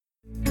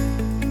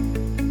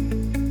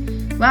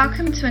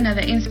Welcome to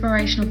another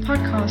inspirational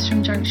podcast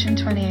from Junction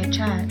 28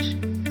 Church.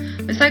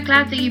 We're so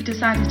glad that you've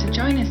decided to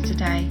join us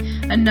today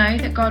and know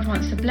that God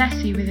wants to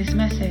bless you with this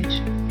message.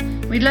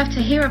 We'd love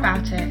to hear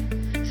about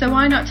it, so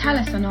why not tell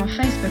us on our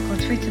Facebook or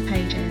Twitter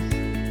pages?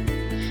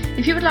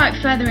 If you would like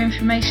further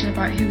information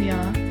about who we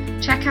are,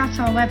 check out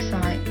our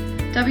website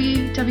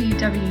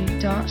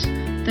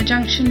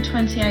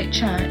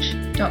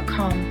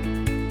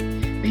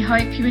www.thejunction28church.com. We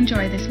hope you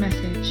enjoy this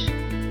message.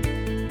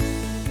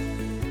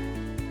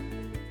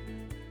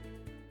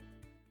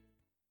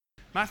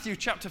 Matthew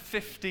chapter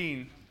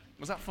 15.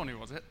 Was that funny,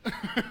 was it?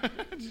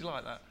 Did you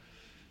like that?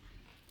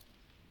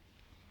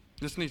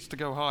 This needs to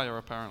go higher,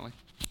 apparently.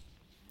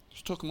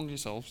 Just talk among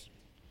yourselves.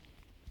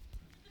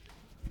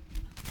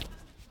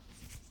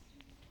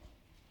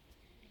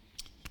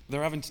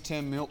 They're having to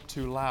turn me up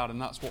too loud,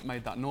 and that's what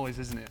made that noise,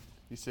 isn't it?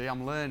 You see,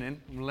 I'm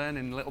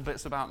learning little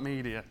bits about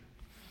media.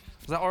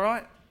 Is that all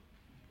right?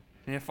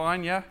 You're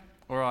fine, yeah?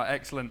 All right,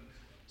 excellent.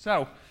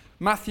 So,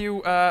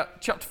 Matthew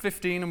chapter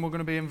 15, and we're going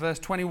to be in verse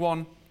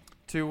 21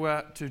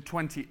 to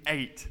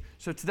 28.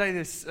 So today,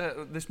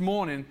 this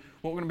morning,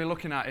 what we're going to be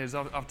looking at is,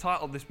 I've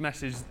titled this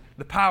message,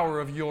 The Power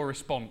of Your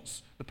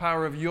Response. The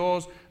power of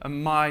yours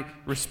and my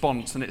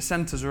response. And it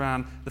centers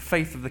around the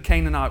faith of the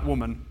Canaanite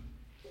woman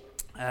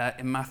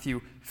in Matthew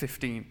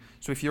 15.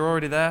 So if you're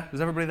already there, is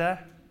everybody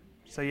there?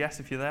 Say yes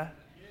if you're there.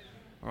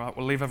 All right,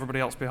 we'll leave everybody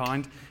else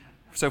behind.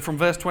 So from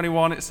verse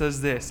 21, it says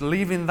this: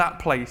 Leaving that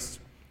place,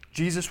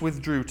 Jesus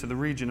withdrew to the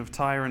region of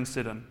Tyre and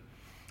Sidon.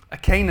 A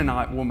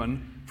Canaanite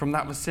woman from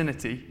that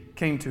vicinity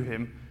came to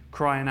him,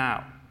 crying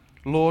out,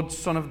 "Lord,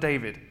 Son of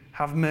David,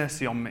 have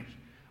mercy on me.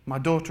 My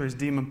daughter is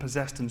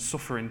demon-possessed and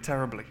suffering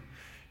terribly."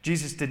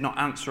 Jesus did not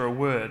answer a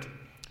word,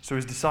 so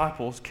his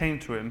disciples came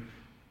to him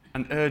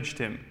and urged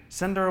him,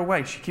 "Send her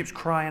away, she keeps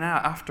crying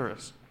out after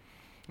us."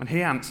 And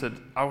he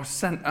answered, "I was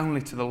sent only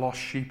to the lost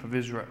sheep of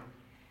Israel."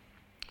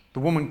 The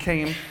woman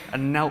came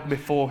and knelt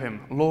before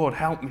him. "Lord,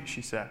 help me,"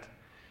 she said.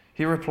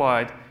 He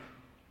replied,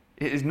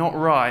 "It is not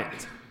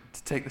right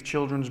to take the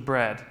children's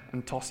bread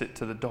and toss it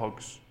to the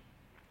dogs."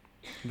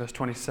 Verse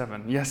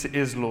 27, "Yes, it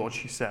is, Lord,"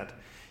 she said.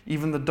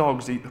 "Even the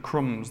dogs eat the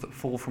crumbs that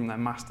fall from their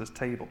master's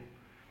table."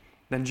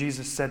 Then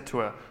Jesus said to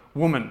her,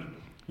 "Woman,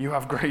 you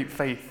have great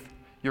faith.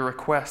 Your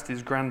request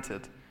is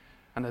granted."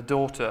 And her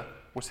daughter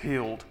was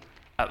healed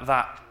at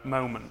that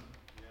moment.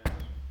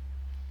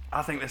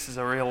 I think this is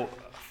a real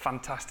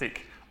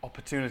fantastic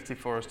opportunity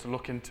for us to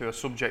look into a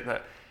subject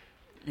that,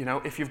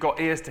 if you've got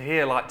ears to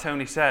hear, like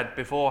Tony said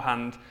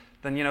beforehand,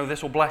 then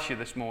this will bless you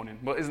this morning.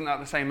 But isn't that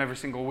the same every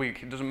single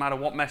week? It doesn't matter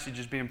what message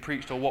is being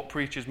preached or what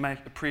preachers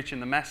preaching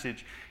the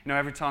message.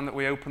 Every time that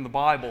we open the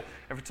Bible,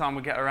 every time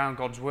we get around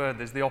God's Word,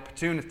 there's the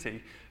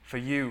opportunity for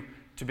you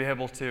to be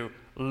able to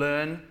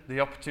learn, the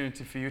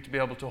opportunity for you to be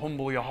able to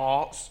humble your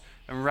hearts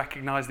and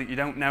recognize that you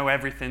don't know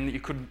everything,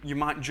 that you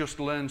might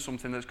just learn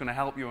something that's going to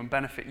help you and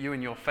benefit you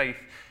in your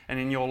faith and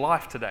in your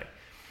life today.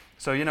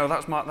 So,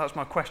 that's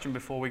my question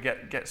before we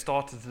get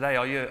started today.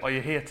 Are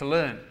you here to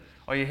learn?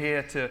 Are you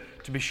here to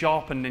be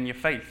sharpened in your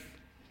faith?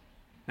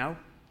 No?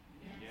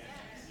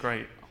 Yes.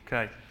 Great.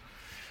 Okay.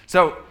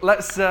 So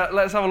let's have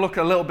a look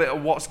a little bit at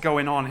what's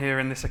going on here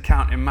in this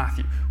account in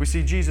Matthew. We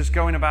see Jesus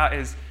going about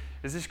his.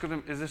 Is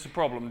this a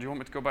problem? Do you want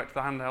me to go back to the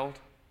handheld?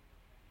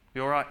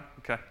 You all right?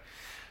 Okay.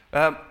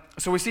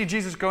 So we see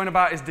Jesus going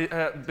about his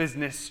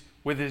business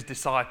with his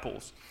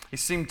disciples. He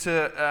seemed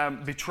to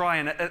be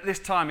trying. At this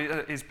time,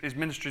 his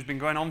ministry has been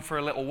going on for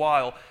a little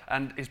while,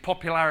 and his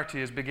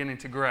popularity is beginning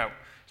to grow.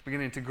 It's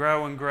beginning to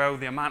grow and grow.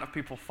 The amount of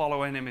people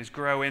following him is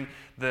growing.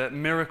 The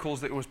miracles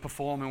that he was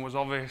performing was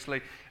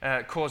obviously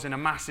causing a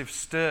massive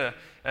stir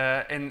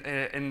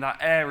in that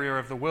area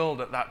of the world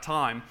at that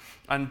time.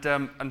 And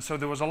so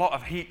there was a lot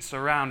of heat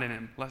surrounding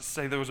him. Let's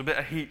say there was a bit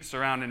of heat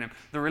surrounding him.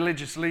 The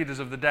religious leaders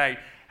of the day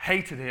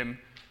hated him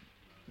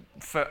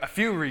for a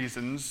few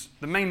reasons,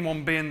 the main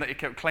one being that he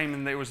kept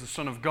claiming that he was the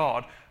Son of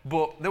God,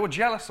 but they were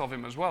jealous of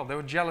him as well. They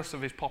were jealous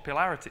of his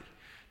popularity.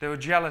 They were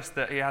jealous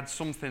that he had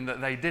something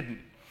that they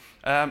didn't.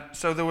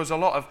 So there was a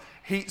lot of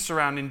heat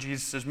surrounding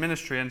Jesus'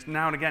 ministry, and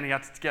now and again he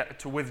had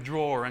to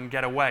withdraw and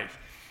get away.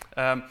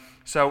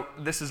 So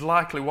this is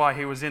likely why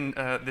he was in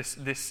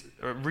this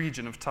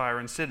region of Tyre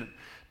and Sidon,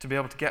 to be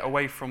able to get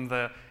away from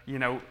the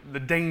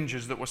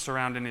dangers that were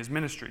surrounding his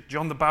ministry.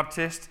 John the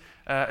Baptist,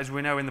 as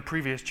we know in the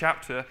previous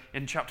chapter,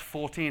 in chapter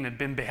 14, had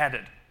been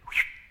beheaded,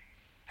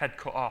 head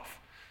cut off.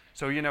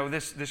 So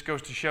this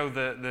goes to show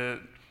the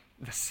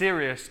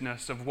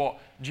seriousness of what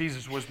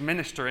Jesus was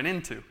ministering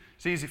into.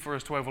 It's easy for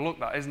us to overlook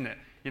that, isn't it?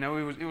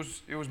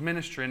 He was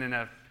ministering in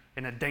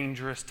a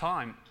dangerous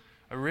time,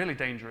 a really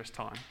dangerous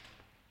time.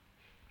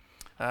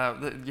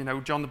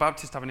 John the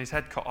Baptist having his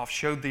head cut off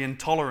showed the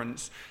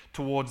intolerance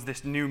towards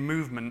this new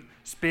movement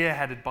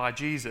spearheaded by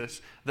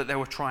Jesus that they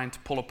were trying to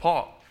pull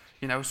apart.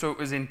 So it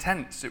was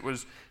intense. It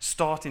was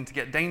starting to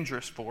get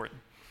dangerous for him.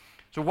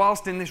 So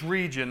whilst in this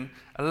region,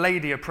 a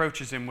lady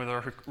approaches him with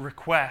a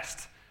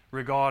request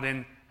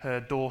regarding her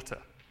daughter.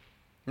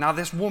 Now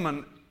this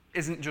woman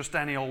isn't just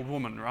any old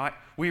woman, right?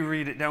 We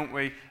read it, don't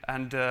we?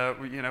 And,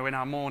 in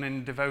our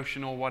morning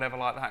devotion or whatever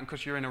like that, and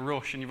because you're in a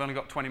rush and you've only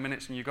got 20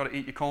 minutes and you've got to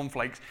eat your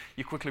cornflakes,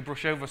 you quickly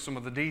brush over some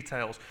of the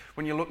details.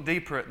 When you look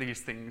deeper at these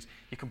things,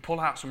 you can pull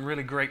out some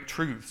really great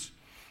truths.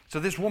 So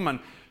this woman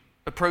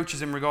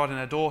approaches him regarding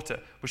her daughter,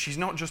 but she's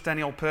not just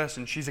any old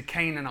person. She's a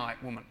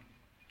Canaanite woman,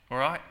 all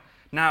right?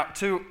 Now,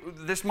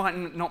 this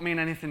might not mean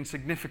anything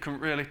significant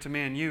really to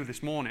me and you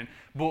this morning,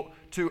 but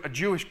to a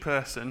Jewish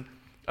person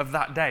of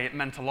that day, it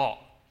meant a lot.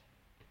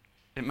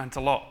 It meant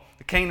a lot.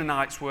 The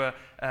Canaanites were,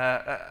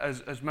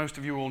 as most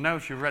of you will know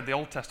if you've read the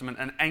Old Testament,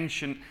 an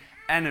ancient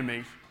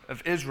enemy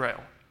of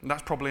Israel. And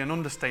that's probably an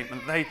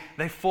understatement.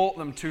 They fought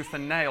them tooth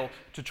and nail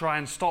to try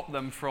and stop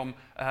them from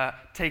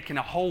taking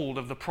a hold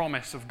of the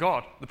promise of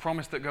God, the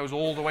promise that goes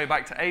all the way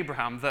back to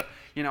Abraham. That,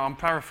 I'm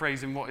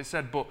paraphrasing what it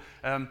said, but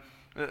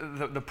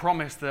the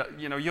promise that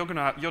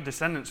your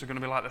descendants are going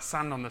to be like the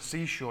sand on the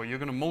seashore. You're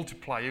going to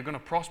multiply. You're going to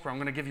prosper. I'm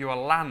going to give you a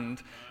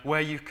land where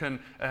you can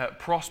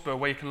prosper,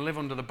 where you can live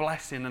under the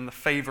blessing and the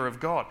favor of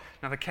God.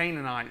 Now the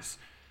Canaanites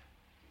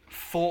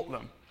fought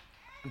them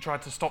and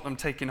tried to stop them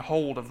taking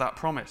hold of that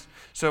promise.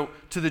 So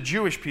to the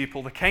Jewish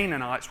people, the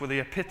Canaanites were the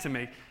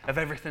epitome of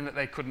everything that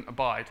they couldn't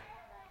abide.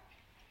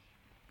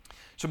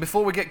 So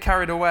before we get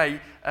carried away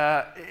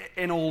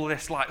in all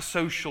this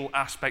social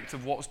aspect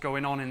of what's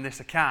going on in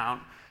this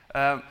account,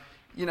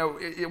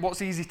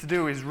 what's easy to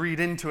do is read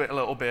into it a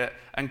little bit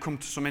and come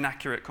to some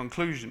inaccurate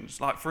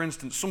conclusions. Like, for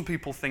instance, some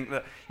people think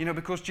that,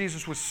 because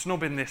Jesus was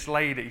snubbing this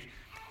lady,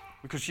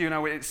 because,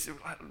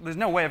 there's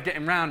no way of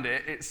getting around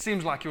it. It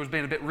seems like he was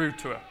being a bit rude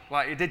to her.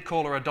 Like, he did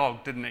call her a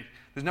dog, didn't he?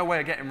 There's no way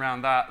of getting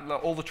around that.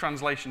 All the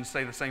translations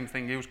say the same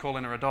thing. He was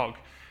calling her a dog.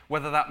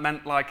 Whether that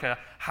meant like a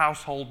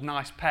household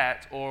nice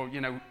pet or,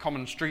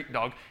 common street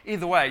dog.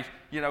 Either way,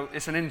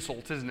 it's an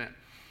insult, isn't it?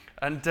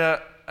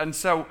 And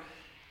so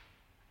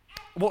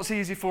what's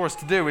easy for us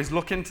to do is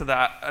look into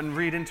that and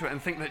read into it and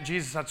think that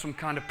Jesus had some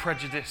kind of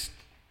prejudiced,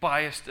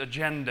 biased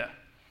agenda.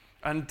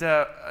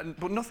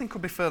 But nothing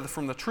could be further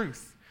from the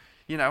truth.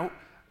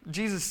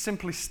 Jesus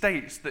simply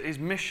states that his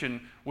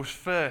mission was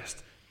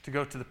first to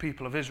go to the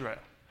people of Israel.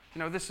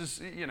 This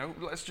is,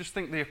 let's just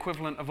think the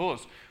equivalent of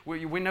us.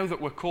 We know that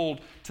we're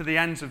called to the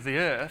ends of the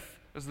earth,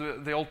 as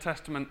the Old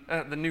Testament,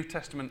 the New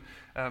Testament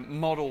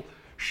model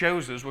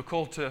shows us. We're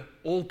called to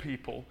all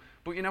people.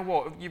 But you know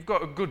what? You've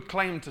got a good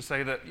claim to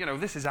say that,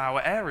 this is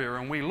our area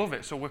and we love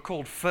it, so we're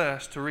called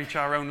first to reach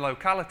our own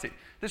locality.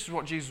 This is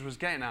what Jesus was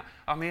getting at.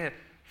 I'm here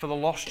for the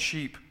lost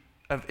sheep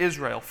of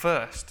Israel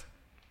first.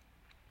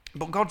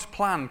 But God's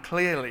plan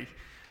clearly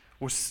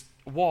was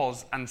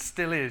and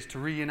still is to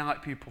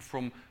reunite people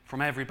from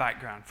every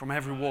background, from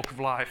every walk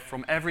of life,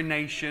 from every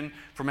nation,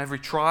 from every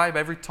tribe,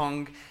 every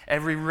tongue,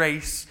 every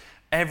race,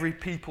 every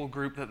people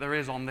group that there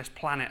is on this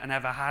planet and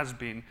ever has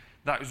been.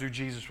 That is who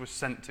Jesus was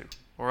sent to.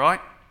 All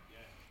right?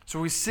 So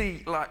we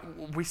see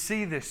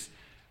this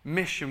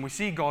mission, we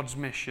see God's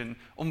mission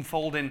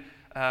unfolding,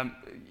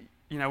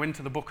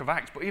 into the book of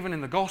Acts. But even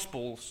in the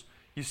Gospels,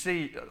 you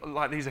see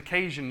these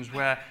occasions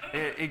where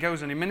he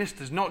goes and he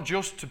ministers not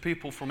just to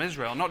people from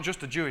Israel, not just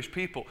to Jewish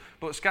people,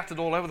 but scattered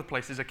all over the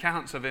place. There's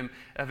accounts of him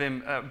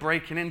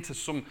breaking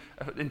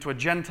into a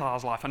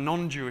Gentile's life, a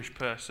non-Jewish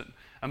person,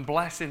 and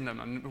blessing them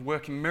and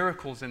working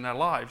miracles in their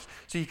lives.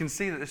 So you can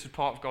see that this is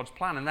part of God's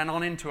plan. And then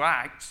on into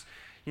Acts,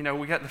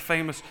 we get the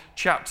famous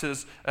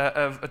chapters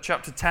of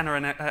chapter 10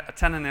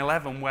 and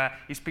 11 where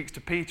he speaks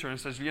to Peter and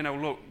says,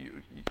 look,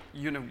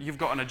 you've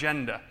got an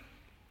agenda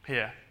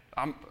here.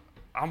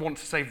 I want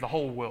to save the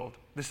whole world.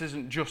 This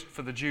isn't just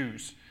for the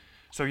Jews.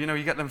 So,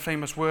 you get them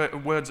famous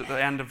words at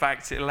the end of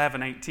Acts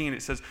 11:18.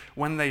 It says,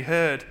 when they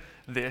heard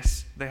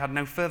this, they had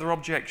no further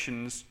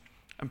objections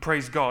and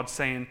praised God,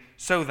 saying,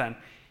 so then,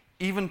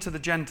 even to the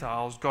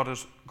Gentiles, God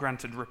has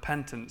granted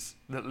repentance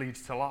that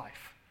leads to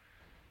life.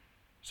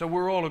 So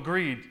we're all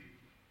agreed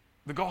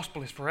the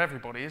gospel is for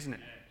everybody, isn't it?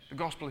 The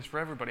gospel is for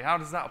everybody. How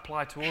does that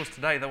apply to us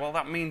today? Well,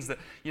 that means that,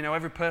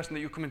 every person that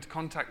you come into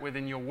contact with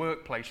in your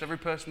workplace, every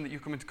person that you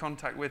come into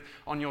contact with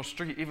on your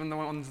street, even the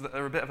ones that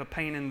are a bit of a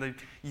pain in the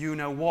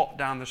you-know-what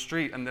down the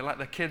street and they let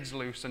their kids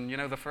loose and,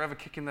 they're forever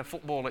kicking their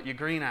football at your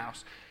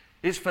greenhouse,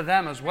 it's for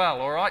them as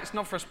well, all right? It's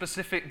not for a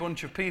specific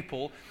bunch of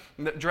people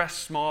that dress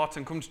smart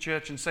and come to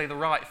church and say the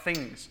right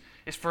things.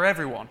 It's for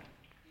everyone.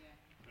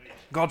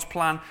 God's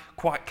plan,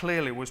 quite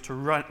clearly, was to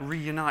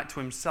reunite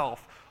to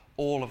himself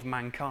all of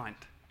mankind.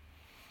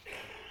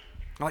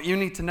 You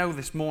need to know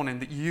this morning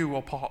that you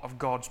are part of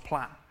God's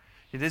plan.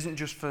 It isn't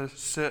just for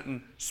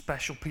certain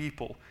special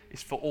people,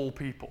 it's for all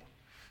people.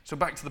 So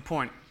back to the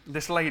point,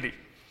 this lady,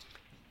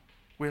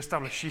 we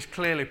established she's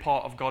clearly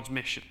part of God's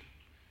mission.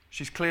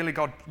 She's clearly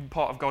part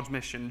of God's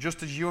mission,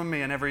 just as you and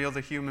me and every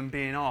other human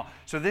being are.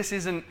 So this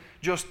isn't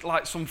just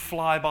like some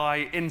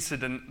flyby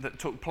incident that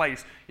took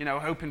place,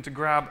 hoping to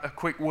grab a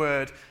quick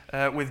word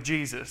with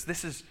Jesus.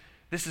 This is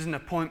an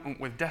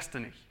appointment with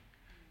destiny.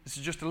 This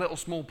is just a little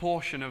small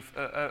portion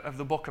of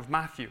the book of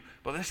Matthew,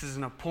 but this is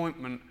an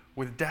appointment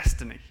with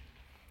destiny.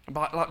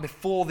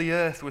 Before the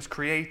earth was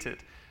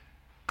created,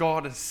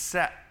 God has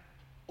set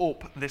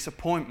up this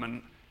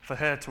appointment for for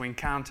her to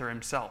encounter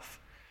himself.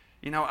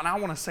 And I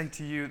want to say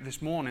to you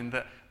this morning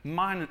that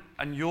mine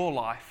and your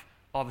life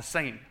are the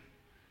same.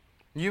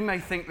 You may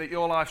think that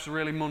your life's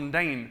really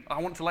mundane.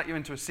 I want to let you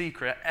into a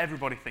secret.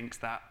 Everybody thinks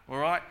that, all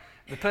right?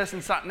 The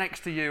person sat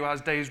next to you has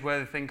days where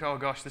they think, oh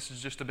gosh, this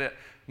is just a bit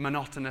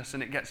monotonous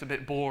and it gets a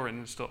bit boring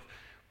and stuff.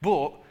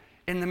 But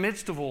in the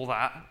midst of all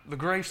that, the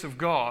grace of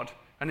God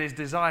and his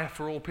desire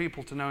for all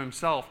people to know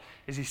himself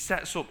is he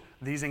sets up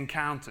these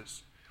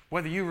encounters.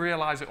 Whether you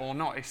realize it or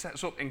not, he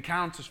sets up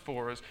encounters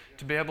for us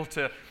to be able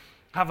to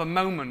have a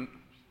moment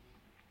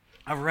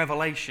of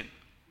revelation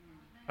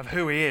of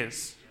who he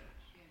is.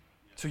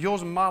 So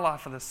yours and my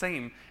life are the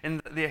same.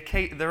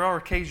 There are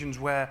occasions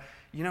where,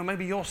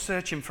 maybe you're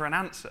searching for an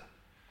answer.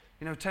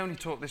 Tony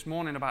talked this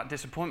morning about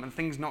disappointment,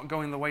 things not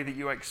going the way that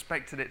you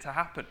expected it to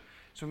happen.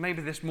 So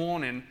maybe this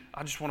morning,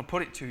 I just want to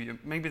put it to you,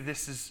 maybe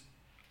this is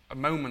a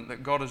moment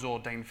that God has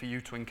ordained for you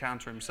to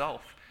encounter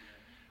himself.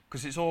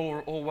 Because it's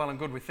all well and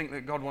good. We think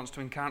that God wants to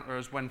encounter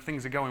us when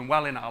things are going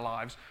well in our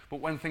lives, but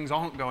when things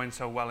aren't going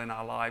so well in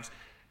our lives,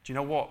 do you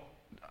know what?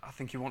 I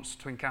think he wants us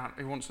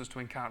to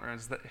encounter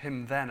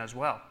him then as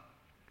well.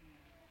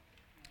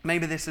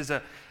 Maybe this is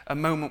a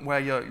moment where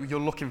you're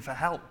looking for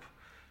help,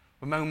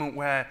 a moment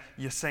where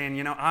you're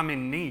saying, I'm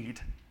in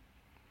need.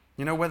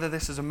 Whether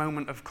this is a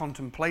moment of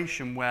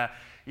contemplation where,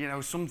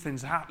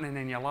 something's happening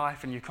in your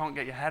life and you can't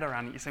get your head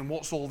around it. You're saying,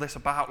 what's all this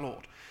about,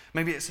 Lord?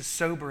 Maybe it's a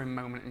sobering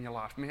moment in your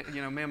life. Me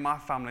and my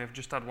family have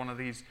just had one of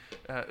these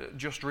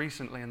just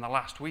recently in the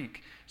last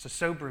week. It's a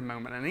sobering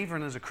moment. And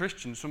even as a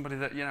Christian, somebody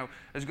that,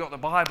 has got the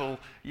Bible,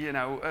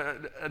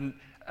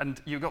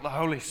 and you've got the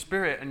Holy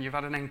Spirit and you've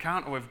had an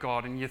encounter with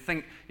God and you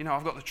think,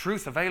 I've got the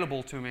truth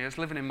available to me. It's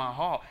living in my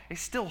heart.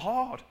 It's still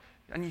hard.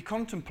 And you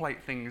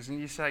contemplate things and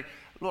you say,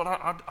 Lord,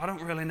 I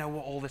don't really know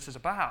what all this is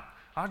about.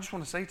 I just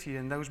want to say to you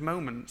in those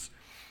moments,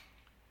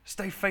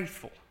 stay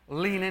faithful.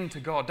 Lean into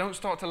God. Don't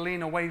start to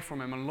lean away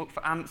from him and look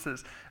for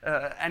answers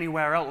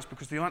anywhere else,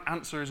 because the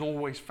answer is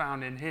always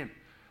found in him,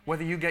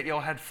 whether you get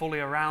your head fully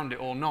around it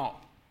or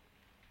not.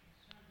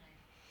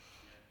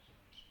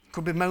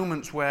 Could be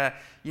moments where,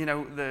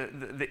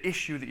 the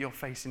issue that you're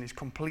facing is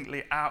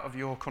completely out of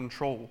your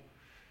control,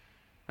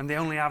 and the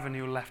only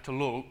avenue left to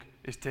look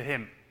is to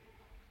him.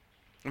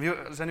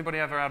 Has anybody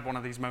ever had one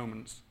of these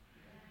moments?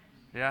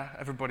 Yeah?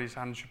 Everybody's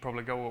hand should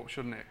probably go up,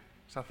 shouldn't it?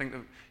 So I think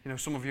that,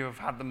 some of you have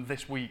had them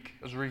this week,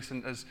 as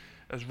recent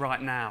as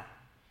right now.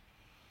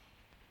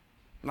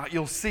 Like,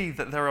 you'll see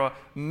that there are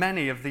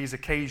many of these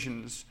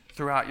occasions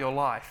throughout your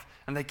life,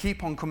 and they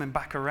keep on coming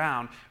back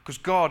around, because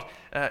God,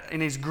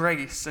 in his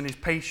grace and his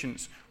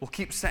patience, will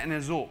keep setting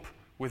us up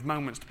with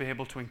moments to be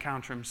able to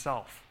encounter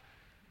himself.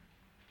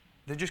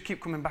 They just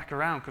keep coming back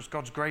around because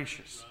God's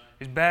gracious.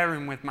 He's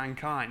bearing with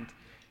mankind.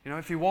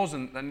 If he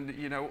wasn't,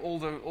 then, all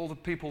the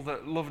people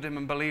that loved him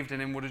and believed in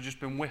him would have just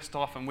been whisked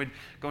off, and we'd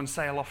go and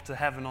sail off to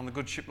heaven on the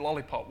good ship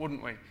Lollipop,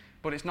 wouldn't we?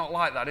 But it's not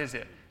like that, is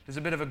it? There's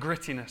a bit of a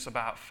grittiness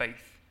about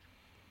faith.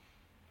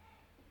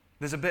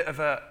 There's a bit of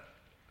a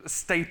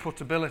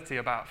stay-put-ability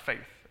about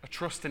faith, a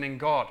trusting in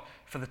God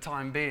for the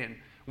time being,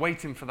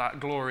 waiting for that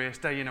glorious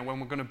day,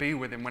 when we're going to be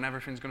with him, when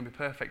everything's going to be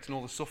perfect and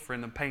all the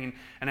suffering and pain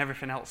and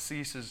everything else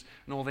ceases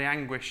and all the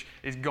anguish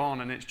is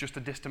gone and it's just a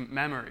distant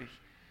memory.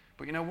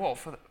 But you know what?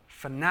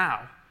 For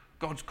now,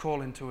 God's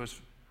calling to us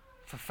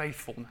for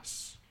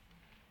faithfulness.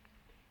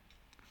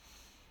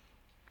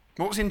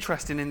 What's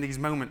interesting in these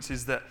moments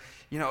is that,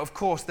 of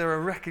course, they're a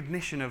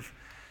recognition of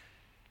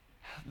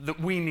that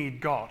we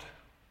need God.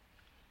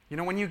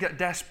 When you get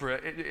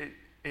desperate,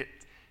 it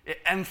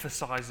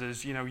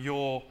emphasizes,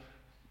 your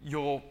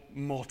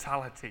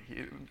mortality.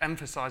 It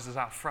emphasizes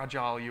how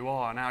fragile you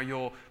are and how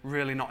you're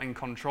really not in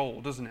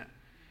control, doesn't it?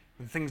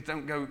 When things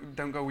don't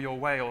go your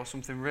way, or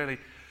something really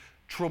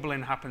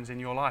troubling happens in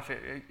your life,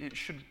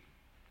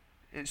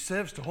 it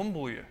serves to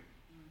humble you. It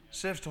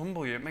serves to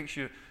humble you. It makes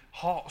your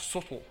heart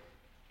subtle.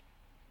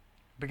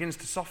 It begins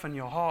to soften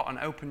your heart and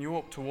open you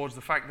up towards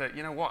the fact that,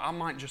 I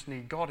might just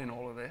need God in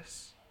all of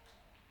this.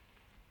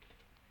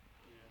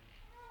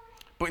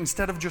 But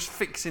instead of just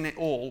fixing it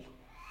all,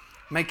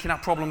 making our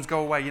problems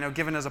go away,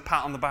 giving us a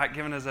pat on the back,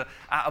 giving us a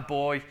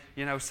attaboy,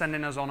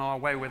 sending us on our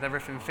way with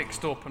everything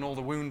fixed up and all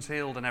the wounds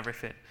healed and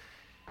everything,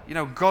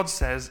 God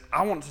says,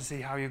 I want to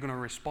see how you're going to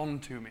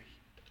respond to me.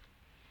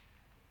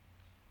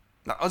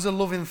 Now, as a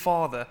loving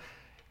father,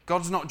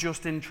 God's not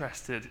just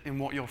interested in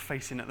what you're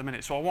facing at the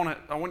minute. So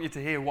I want you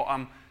to hear what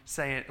I'm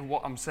saying and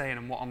what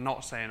I'm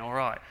not saying, all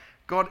right?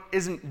 God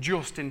isn't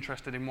just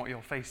interested in what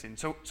you're facing.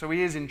 So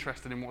he is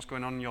interested in what's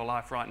going on in your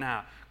life right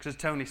now. Because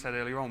as Tony said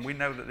earlier on, we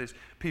know that there's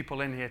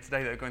people in here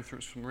today that are going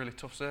through some really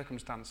tough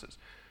circumstances.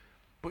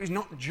 But he's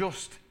not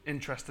just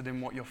interested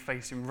in what you're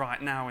facing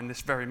right now in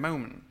this very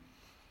moment.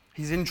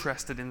 He's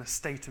interested in the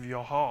state of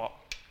your heart.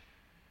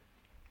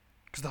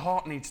 Because the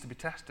heart needs to be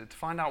tested. To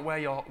find out where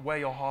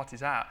your heart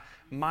is at,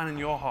 mine and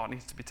your heart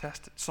needs to be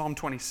tested. Psalm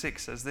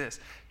 26 says this,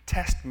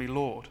 "Test me,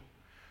 Lord.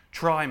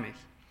 Try me.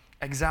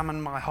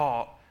 Examine my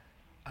heart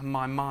and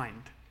my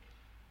mind."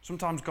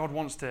 Sometimes God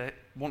wants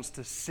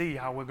to see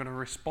how we're going to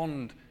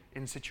respond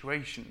in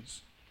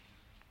situations.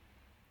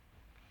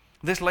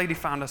 This lady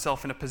found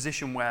herself in a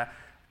position where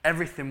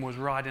everything was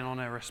riding on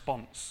her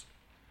response.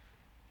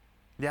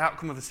 The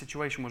outcome of the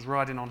situation was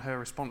riding on her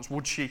response.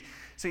 Would she?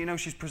 So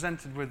she's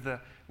presented with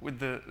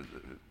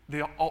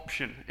the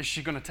option. Is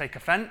she going to take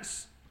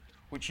offence?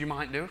 Which you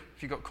might do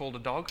if you got called a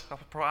dog.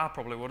 I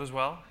probably would as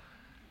well.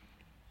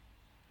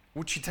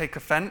 Would she take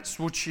offence?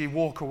 Would she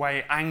walk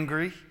away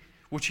angry?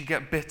 Would she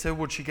get bitter?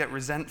 Would she get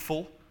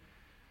resentful?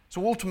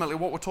 So ultimately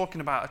what we're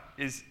talking about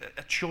is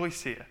a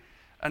choice here.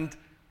 And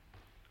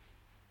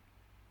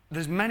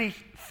there's many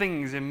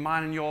things in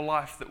mine and your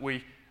life that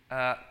we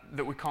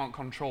can't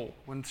control.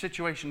 When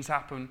situations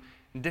happen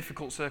in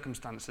difficult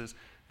circumstances,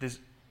 there's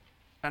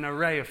an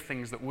array of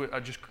things that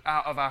are just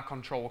out of our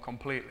control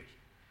completely.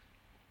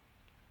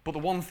 But the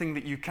one thing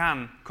that you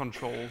can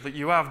control, that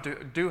you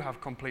do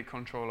have complete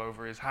control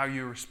over, is how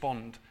you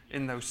respond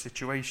in those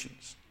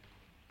situations.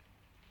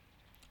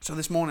 So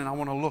this morning I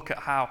want to look at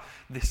how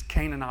this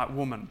Canaanite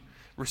woman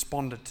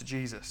responded to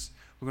Jesus.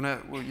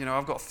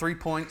 I've got 3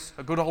 points,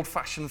 a good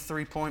old-fashioned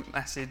 3-point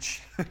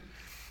message.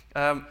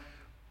 But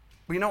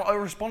our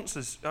response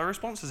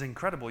is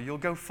incredible. You'll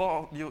go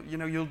far.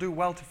 You'll do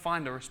well to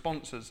find a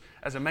response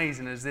as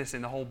amazing as this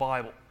in the whole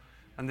Bible,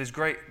 and there's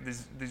great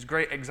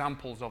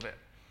examples of it.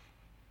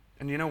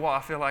 And you know what? I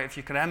feel like if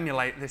you can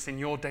emulate this in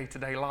your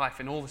day-to-day life,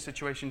 in all the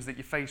situations that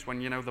you face when,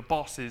 the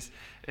boss is,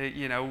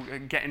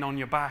 getting on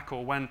your back,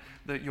 or when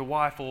your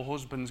wife or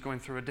husband's going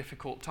through a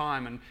difficult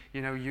time, and,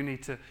 you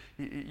need to,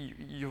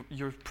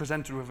 you're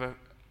presented with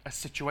a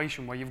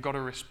situation where you've got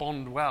to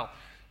respond well.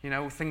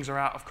 Things are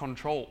out of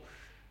control.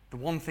 The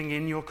one thing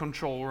in your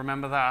control,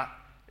 remember that,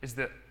 is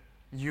that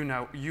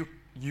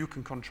you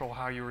can control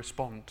how you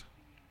respond.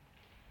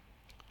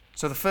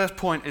 So the first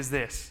point is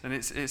this, and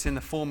it's in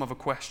the form of a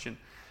question.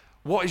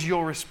 What is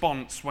your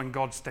response when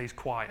God stays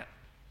quiet?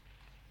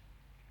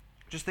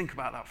 Just think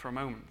about that for a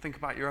moment. Think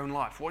about your own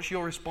life. What's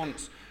your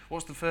response?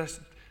 What's the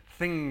first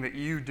thing that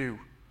you do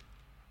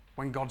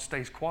when God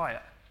stays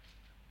quiet?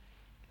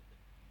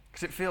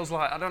 Because it feels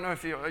like, I don't know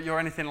if you're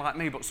anything like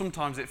me, but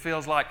sometimes it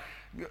feels like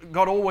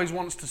God always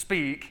wants to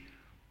speak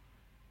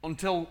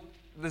until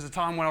there's a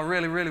time when I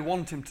really, really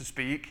want him to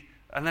speak,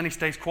 and then he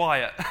stays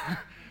quiet.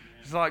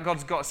 It's like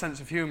God's got a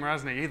sense of humour,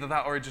 hasn't he? Either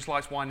that or he just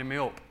likes winding me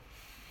up.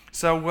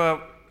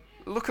 So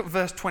look at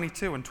verse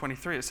 22 and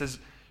 23. It says,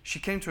 she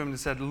came to him and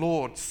said,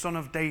 Lord, Son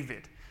of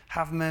David,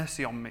 have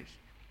mercy on me.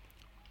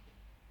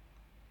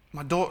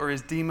 My daughter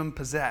is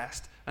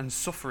demon-possessed and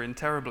suffering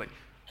terribly.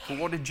 But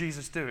what did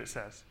Jesus do, it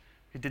says?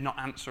 He did not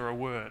answer a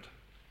word.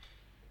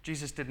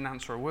 Jesus didn't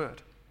answer a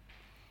word.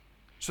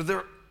 So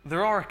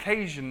there are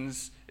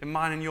occasions in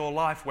mine and your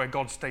life where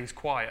God stays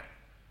quiet.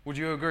 Would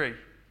you agree?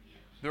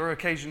 There are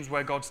occasions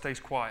where God stays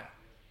quiet.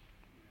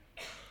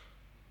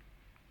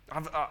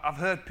 I've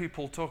heard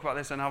people talk about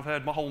this, and I've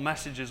heard my whole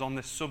messages on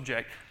this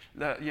subject,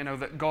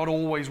 that God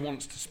always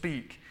wants to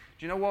speak.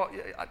 Do you know what?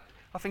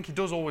 I think he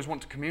does always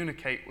want to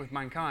communicate with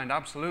mankind,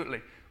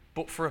 absolutely.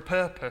 But for a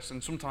purpose,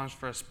 and sometimes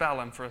for a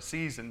spell and for a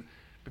season,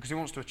 because he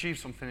wants to achieve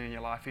something in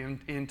your life, he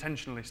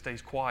intentionally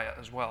stays quiet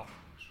as well.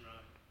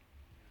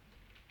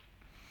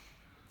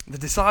 The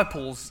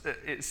disciples,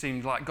 it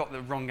seemed like, got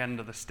the wrong end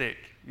of the stick,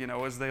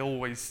 as they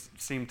always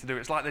seem to do.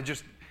 It's like they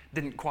just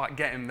didn't quite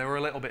get him. They were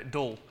a little bit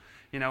dull.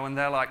 And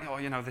they're like,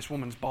 this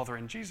woman's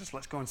bothering Jesus.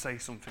 Let's go and say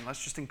something.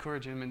 Let's just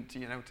encourage him and,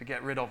 to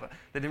get rid of her.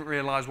 They didn't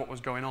realize what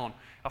was going on.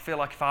 I feel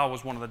like if I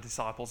was one of the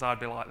disciples, I'd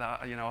be like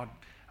that.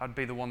 I'd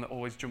be the one that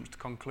always jumps to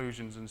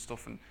conclusions and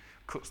stuff and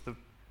cuts the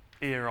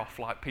ear off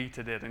like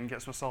Peter did and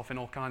gets myself in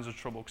all kinds of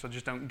trouble because I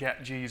just don't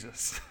get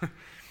Jesus.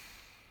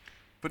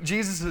 But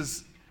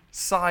Jesus'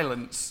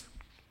 silence,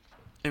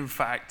 in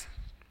fact,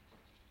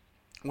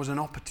 was an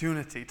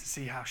opportunity to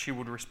see how she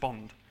would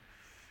respond.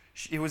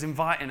 He was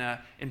inviting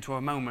her into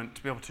a moment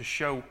to be able to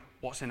show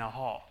what's in her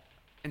heart,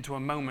 into a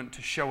moment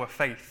to show her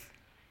faith.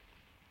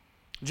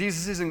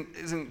 Jesus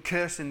isn't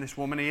cursing this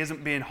woman, he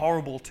isn't being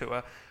horrible to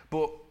her,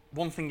 but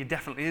one thing he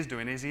definitely is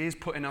doing is he is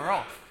putting her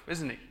off,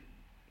 isn't he?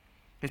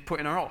 He's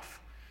putting her off.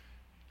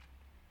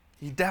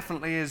 He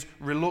definitely is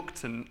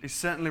reluctant, he's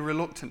certainly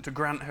reluctant to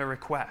grant her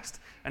request,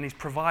 and he's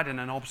providing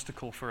an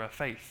obstacle for her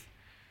faith.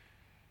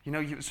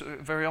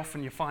 Very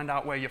often you find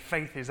out where your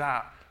faith is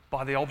at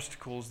by the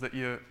obstacles that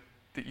you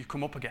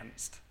come up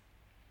against.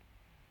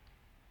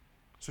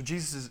 So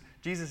Jesus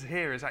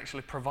here is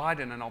actually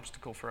providing an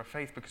obstacle for her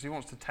faith because he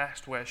wants to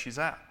test where she's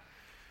at.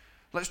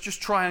 Let's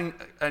just try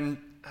and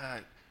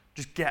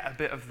just get a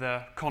bit of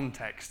the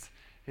context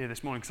here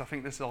this morning, because I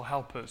think this will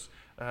help us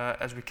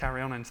as we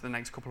carry on into the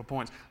next couple of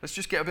points. Let's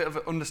just get a bit of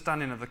an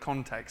understanding of the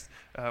context,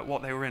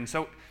 what they were in.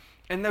 So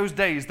in those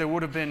days, there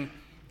would have been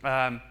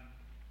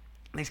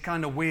these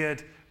kind of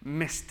weird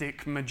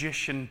mystic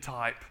magician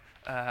type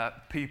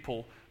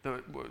people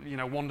that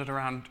wandered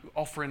around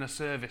offering a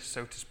service,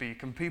 so to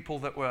speak, and people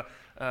that were,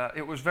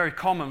 it was very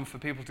common for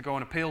people to go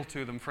and appeal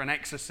to them for an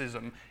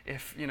exorcism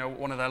if,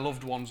 one of their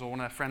loved ones or one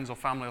of their friends or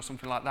family or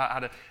something like that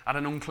had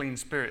an unclean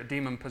spirit, a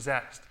demon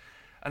possessed,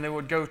 and they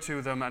would go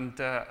to them and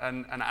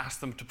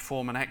ask them to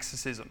perform an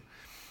exorcism.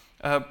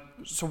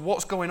 So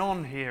what's going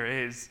on here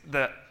is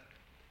that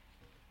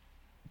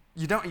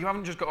you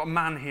haven't just got a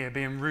man here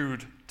being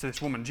rude to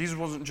this woman. Jesus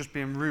wasn't just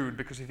being rude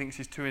because he thinks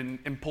he's too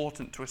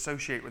important to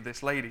associate with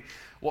this lady.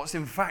 What's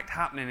in fact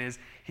happening is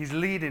he's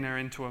leading her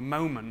into a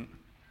moment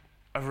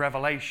of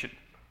revelation.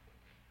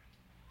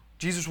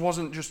 Jesus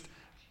wasn't just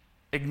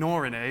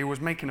ignoring her, he was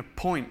making a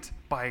point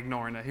by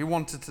ignoring her. He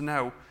wanted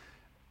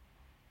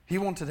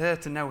her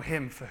to know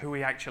him for who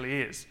he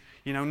actually is.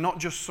 Not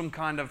just some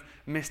kind of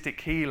mystic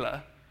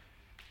healer,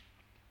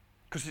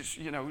 because it's,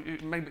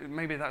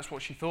 maybe that's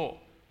what she thought.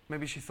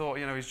 Maybe she thought,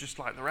 he's just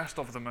like the rest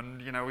of them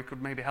and, he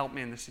could maybe help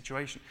me in this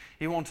situation.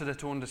 He wanted her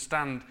to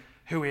understand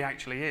who he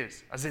actually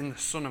is, as in the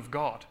Son of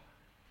God.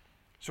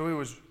 So he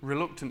was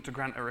reluctant to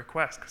grant a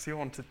request because he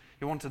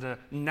wanted her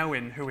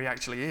knowing who he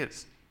actually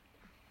is.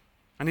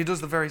 And he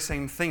does the very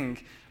same thing,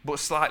 but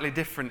slightly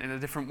different, in a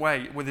different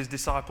way, with his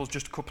disciples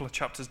just a couple of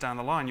chapters down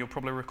the line. You'll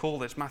probably recall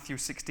this. Matthew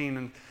 16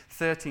 and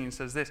 13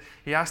 says this.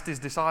 He asked his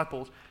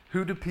disciples,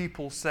 "Who do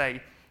people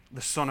say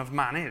the Son of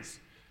Man is?"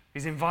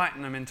 He's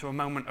inviting them into a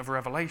moment of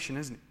revelation,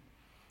 isn't he?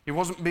 He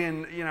wasn't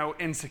being,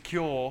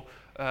 insecure,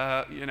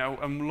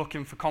 and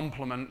looking for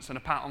compliments and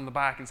a pat on the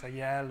back and say,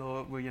 "Yeah,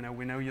 look, we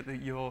know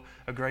that you're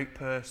a great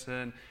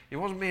person." He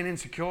wasn't being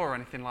insecure or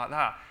anything like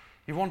that.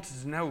 He wanted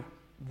to know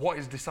what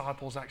his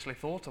disciples actually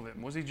thought of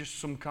him. Was he just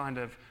some kind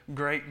of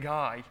great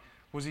guy?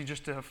 Was he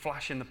just a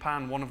flash in the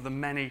pan, one of the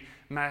many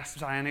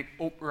messianic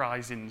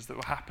uprisings that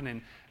were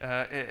happening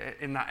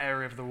in that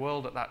area of the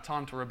world at that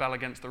time to rebel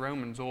against the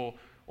Romans? Or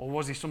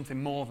was he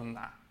something more than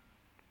that?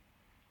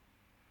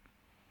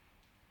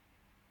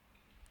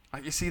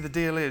 You see, the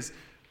deal is,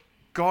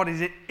 God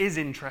is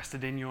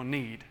interested in your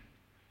need.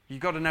 You've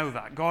got to know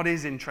that. God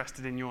is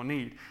interested in your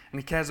need. And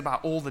he cares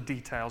about all the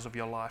details of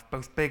your life,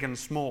 both big and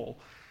small.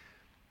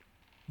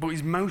 But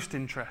he's most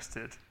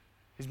interested,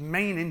 his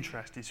main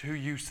interest is who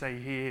you say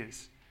he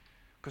is.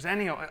 Because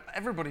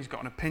everybody's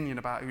got an opinion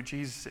about who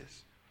Jesus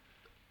is.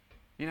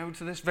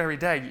 To this very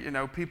day,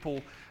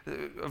 people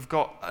have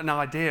got an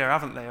idea,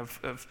 haven't they,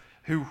 of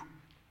who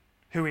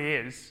he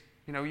is.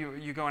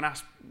 You go and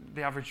ask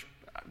the average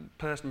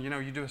person,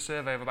 you do a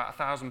survey of about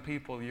 1,000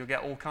 people, you'll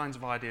get all kinds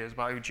of ideas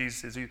about who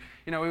Jesus is. He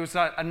was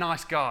a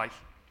nice guy.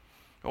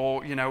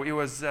 Or, he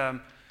was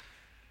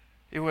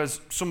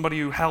somebody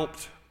who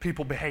helped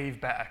people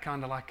behave better,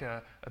 kind of like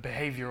a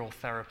behavioral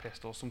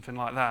therapist or something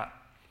like that.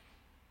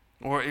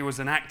 Or he was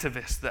an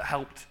activist that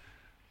helped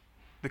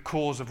the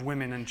cause of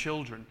women and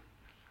children.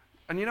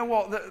 And you know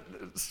what?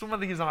 Some of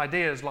these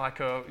ideas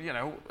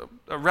are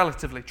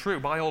relatively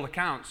true. By all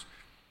accounts,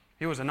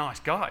 he was a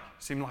nice guy.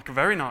 Seemed like a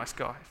very nice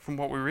guy from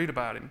what we read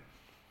about him.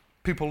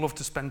 People loved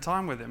to spend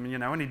time with him,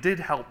 and he did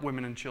help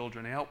women and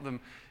children. He helped them,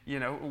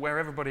 where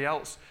everybody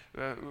else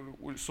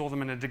saw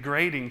them in a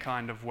degrading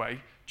kind of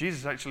way.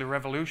 Jesus actually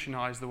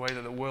revolutionized the way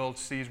that the world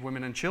sees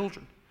women and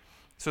children.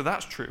 So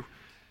that's true.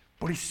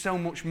 But he's so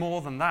much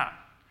more than that.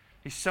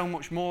 He's so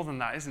much more than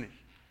that, isn't he?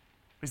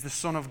 He's the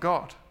Son of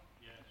God.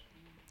 Yes.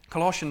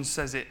 Colossians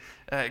says it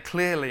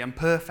clearly and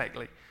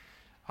perfectly.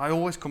 I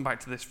always come back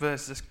to this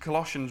verse. This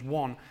Colossians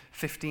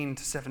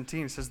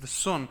 1:15-17. It says, "The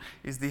Son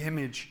is the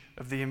image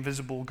of the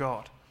invisible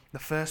God, the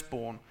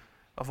firstborn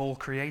of all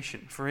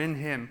creation. For in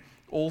him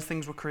all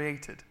things were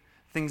created,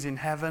 things in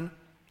heaven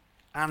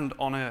and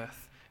on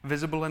earth,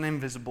 visible and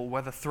invisible,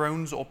 whether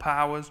thrones or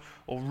powers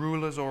or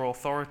rulers or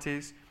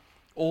authorities.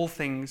 All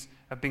things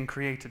have been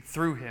created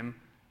through him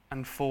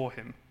and for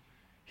him.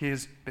 He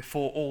is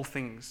before all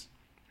things,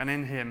 and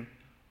in him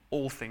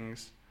all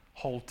things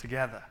hold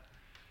together."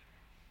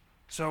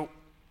 So,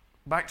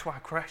 back to our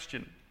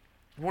question.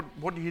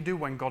 What do you do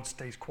when God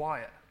stays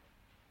quiet?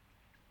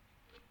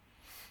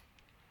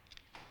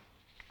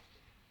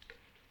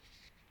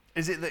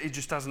 Is it that he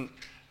just hasn't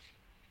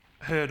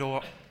heard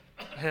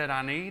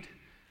our need?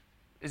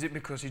 Is it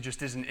because he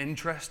just isn't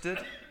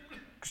interested?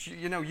 Because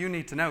you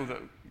need to know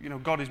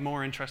that God is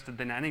more interested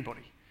than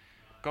anybody.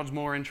 God's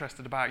more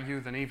interested about you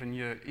than even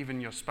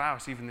your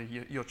spouse,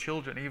 even your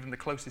children, even the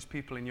closest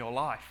people in your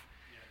life.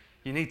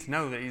 You need to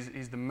know that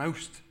he's the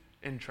most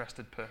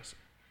interested person.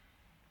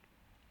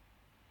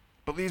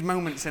 But these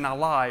moments in our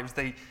lives,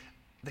 they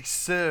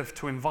serve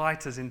to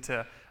invite us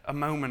into a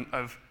moment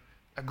of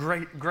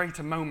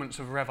greater moments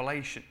of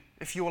revelation,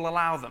 if you will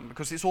allow them,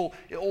 because it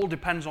all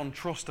depends on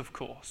trust, of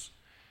course.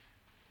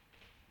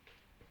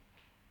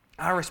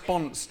 Our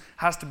response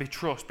has to be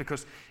trust,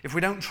 because if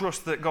we don't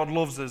trust that God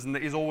loves us and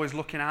that he's always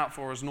looking out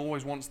for us and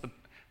always wants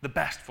the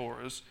best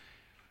for us,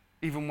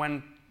 even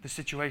when the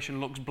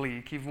situation looks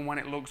bleak, even when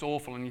it looks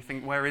awful and you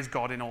think, where is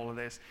God in all of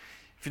this?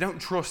 If you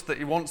don't trust that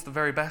he wants the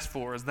very best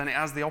for us, then it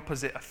has the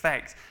opposite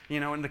effect,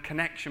 and the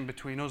connection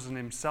between us and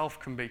himself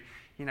can be,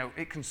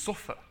 it can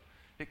suffer.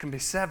 It can be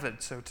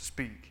severed, so to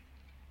speak.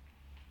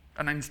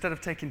 And instead of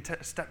taking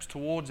steps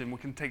towards him, we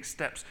can take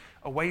steps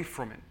away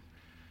from him.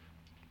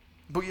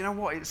 But you know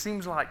what? It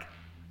seems like,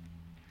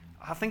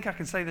 I think I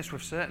can say this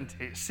with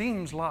certainty, it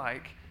seems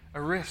like a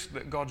risk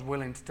that God's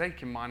willing to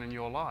take in mine and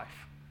your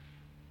life.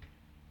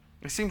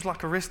 It seems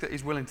like a risk that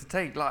he's willing to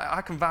take. Like,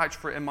 I can vouch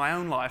for it in my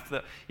own life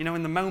that,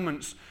 in the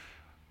moments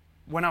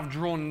when I've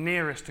drawn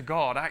nearest to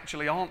God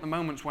actually aren't the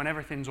moments when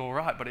everything's all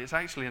right, but it's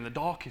actually in the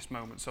darkest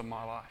moments of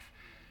my life,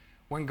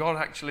 when God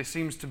actually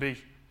seems to be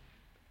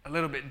a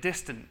little bit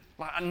distant.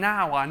 Like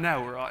now I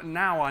know, right?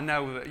 Now I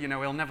know that,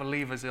 He'll never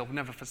leave us, He'll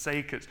never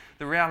forsake us.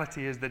 The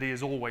reality is that He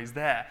is always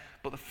there,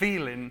 but the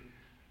feeling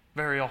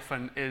very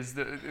often is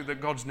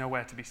that God's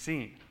nowhere to be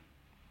seen.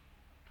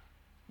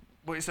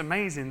 But it's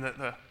amazing that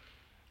the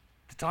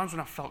times when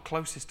I've felt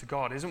closest to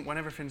God isn't when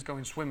everything's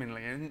going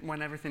swimmingly, isn't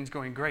when everything's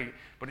going great,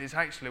 but it's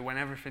actually when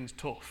everything's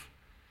tough.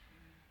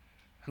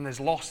 And there's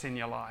loss in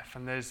your life,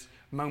 and there's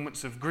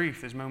moments of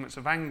grief, there's moments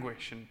of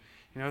anguish, and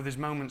there's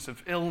moments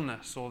of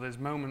illness, or there's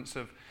moments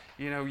of,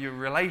 your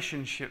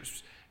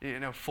relationships,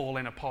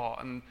 falling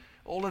apart, and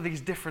all of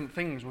these different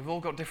things. We've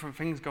all got different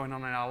things going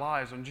on in our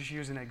lives. I'm just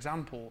using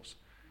examples.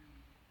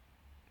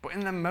 But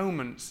in them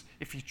moments,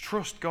 if you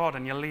trust God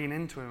and you lean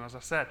into Him, as I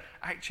said,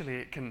 actually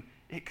it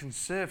can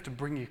serve to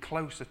bring you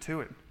closer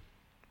to Him.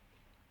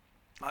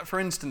 Like for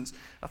instance,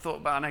 I thought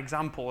about an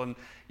example, and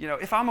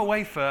if I'm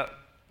away for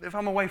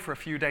a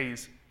few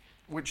days,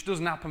 which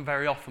doesn't happen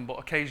very often, but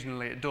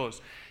occasionally it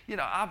does,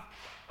 I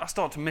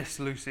start to miss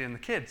Lucy and the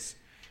kids.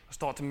 I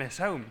start to miss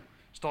home.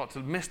 Start to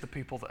miss the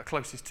people that are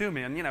closest to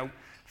me. And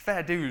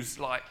fair dues,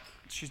 like,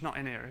 she's not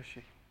in here, is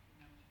she?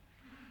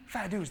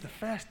 Fair dues, the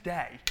first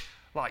day,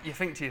 like, you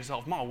think to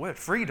yourself, my word,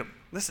 freedom.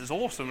 This is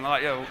awesome.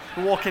 Like, you're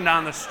walking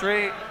down the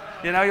street,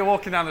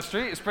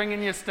 it's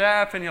bringing your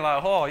step, and you're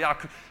like, oh, yeah,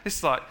 this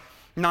is like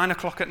 9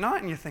 o'clock at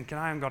night, and you're thinking,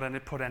 I haven't got to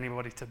put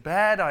anybody to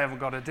bed, I haven't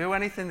got to do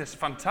anything, this is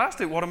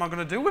fantastic, what am I going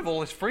to do with all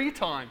this free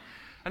time?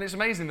 And it's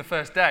amazing the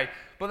first day,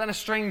 but then a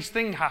strange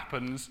thing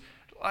happens,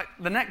 like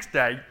the next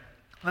day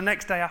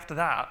after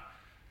that,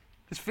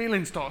 this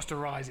feeling starts to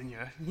rise in you,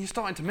 and you're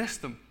starting to miss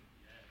them.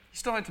 You're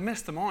starting to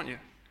miss them, aren't you?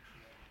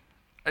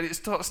 And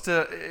it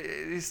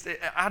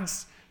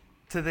adds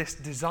to this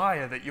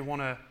desire that you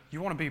want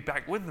to be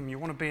back with them, you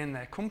want to be in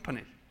their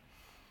company.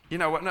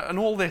 And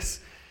all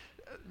this,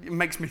 it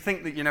makes me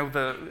think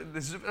that,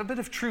 there's a bit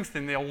of truth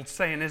in the old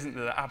saying, isn't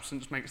there, that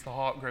absence makes the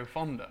heart grow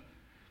fonder.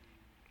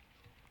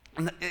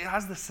 And it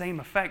has the same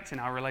effect in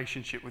our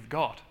relationship with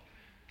God.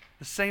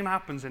 The same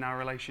happens in our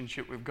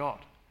relationship with God.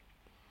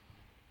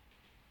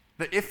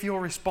 That if your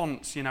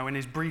response, in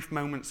His brief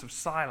moments of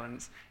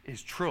silence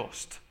is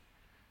trust,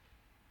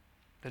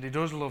 that He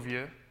does love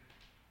you,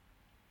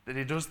 that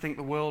He does think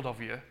the world of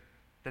you,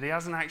 that He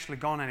hasn't actually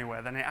gone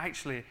anywhere, then it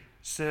actually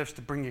serves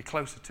to bring you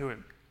closer to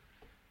Him.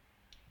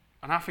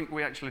 And I think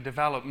we actually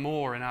develop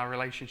more in our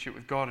relationship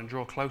with God and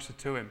draw closer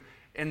to Him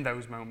in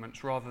those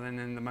moments rather than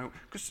in the moment.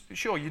 Because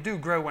sure, you do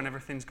grow when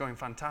everything's going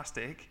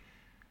fantastic.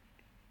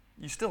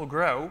 You still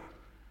grow,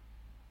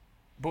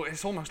 but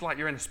it's almost like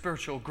you're in a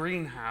spiritual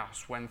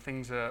greenhouse when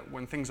things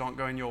aren't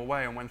going your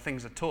way and when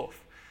things are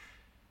tough.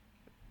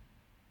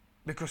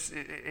 Because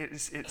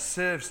it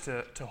serves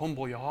to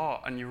humble your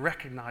heart, and you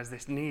recognize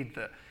this need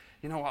that,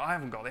 I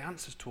haven't got the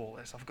answers to all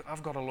this.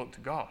 I've got to look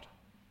to God.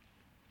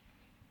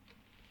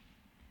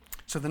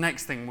 So the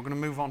next thing, we're going to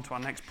move on to our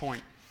next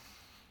point.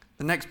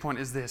 The next point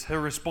is this. Her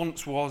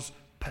response was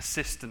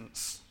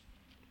persistence.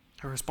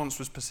 Her response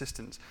was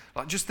persistence.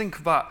 Like, just think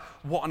about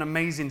what an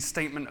amazing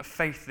statement of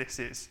faith this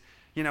is.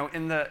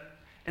 In the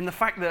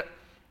fact that,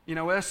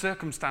 her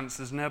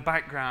circumstances and her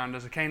background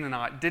as a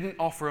Canaanite didn't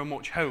offer her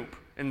much hope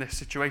in this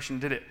situation,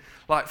 did it?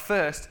 Like,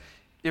 first,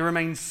 he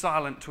remains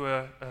silent to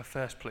her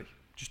first plea.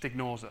 Just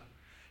ignores her.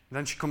 And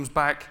then she comes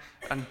back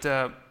and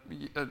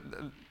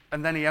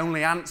then he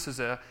only answers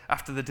her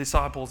after the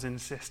disciples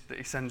insist that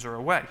he sends her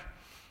away.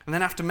 And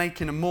then after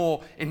making a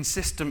more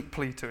insistent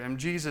plea to him,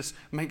 Jesus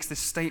makes this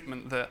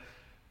statement that,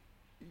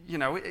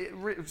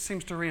 it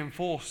seems to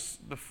reinforce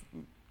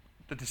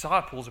the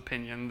disciples'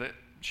 opinion that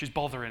she's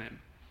bothering him.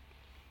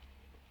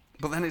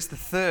 But then it's the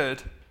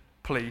third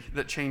plea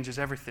that changes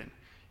everything.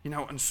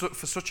 And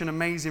for such an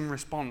amazing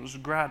response,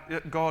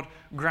 God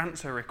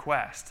grants her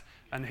request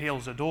and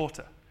heals her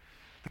daughter.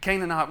 The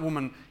Canaanite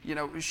woman,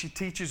 she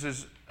teaches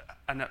us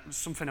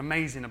something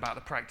amazing about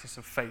the practice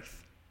of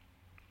faith.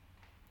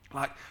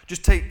 Like,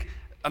 just take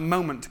a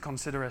moment to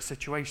consider her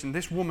situation.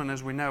 This woman,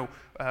 as we know,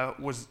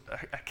 was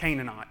a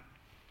Canaanite.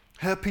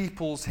 Her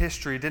people's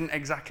history didn't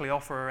exactly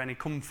offer her any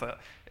comfort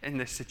in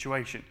this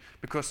situation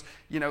because,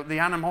 the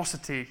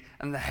animosity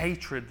and the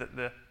hatred that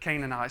the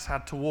Canaanites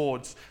had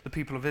towards the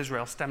people of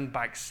Israel stemmed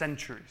back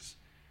centuries.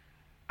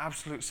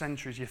 Absolute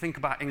centuries. You think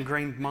about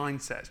ingrained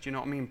mindsets, do you know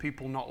what I mean?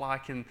 People not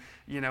liking,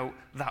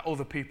 that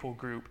other people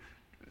group.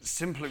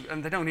 Simply,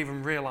 and they don't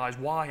even realize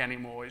why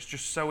anymore. It's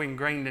just so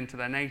ingrained into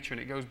their nature,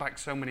 and it goes back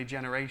so many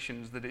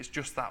generations that it's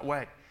just that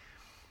way.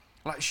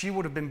 Like, she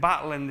would have been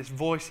battling this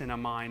voice in her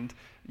mind,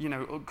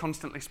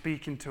 constantly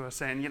speaking to her,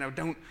 saying,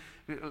 don't,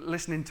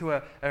 listening to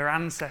her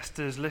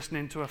ancestors,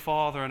 listening to her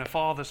father and her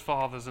father's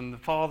fathers and the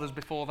fathers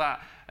before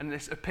that, and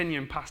this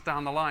opinion passed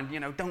down the line.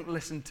 Don't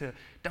listen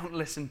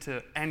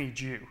to any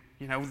Jew.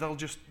 They'll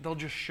just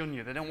shun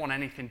you. They don't want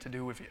anything to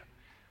do with you.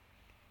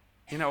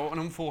 And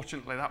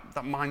unfortunately, that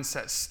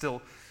mindset's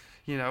still,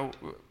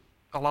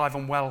 alive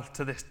and well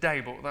to this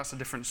day, but that's a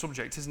different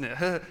subject, isn't it?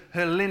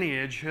 Her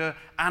lineage, her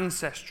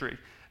ancestry,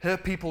 her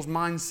people's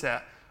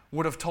mindset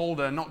would have told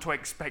her not to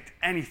expect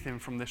anything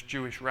from this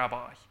Jewish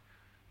rabbi.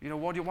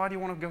 Why do you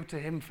want to go to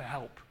him for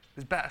help?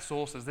 There's better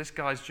sources. This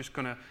guy's just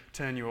going to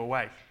turn you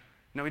away.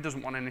 He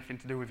doesn't want anything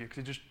to do with you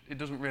because he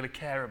doesn't really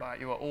care about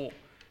you at all.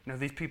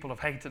 These people have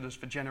hated us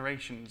for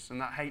generations,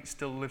 and that hate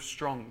still lives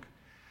strong.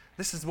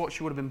 This is what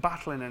she would have been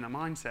battling in her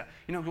mindset.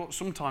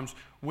 Sometimes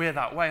we're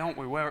that way, aren't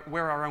we?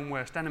 We're our own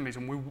worst enemies,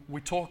 and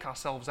we talk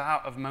ourselves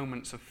out of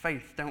moments of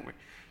faith, don't we?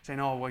 Saying,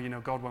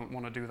 God won't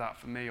want to do that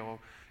for me, or,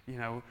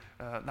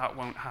 that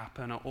won't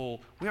happen at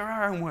all. We are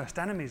our own worst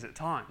enemies at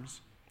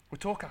times. We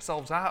talk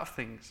ourselves out of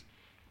things.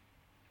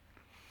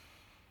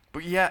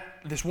 But yet,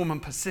 this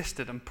woman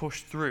persisted and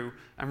pushed through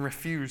and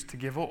refused to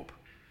give up.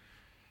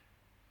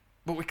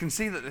 But we can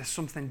see that there's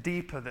something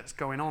deeper that's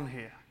going on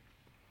here.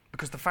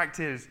 Because the fact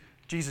is,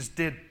 Jesus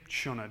did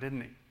shun her,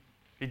 didn't he?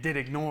 He did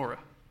ignore her.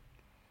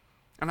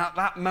 And at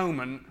that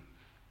moment,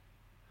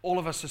 all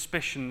of her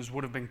suspicions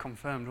would have been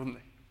confirmed, wouldn't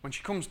they? When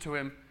she comes to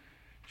him,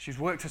 she's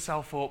worked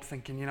herself up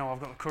thinking, I've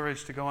got the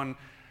courage to go and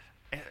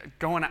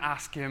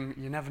ask him.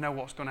 You never know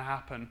what's going to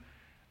happen.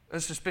 Her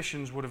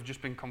suspicions would have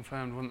just been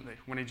confirmed, wouldn't they,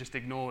 when he just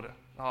ignored her?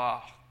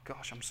 Oh,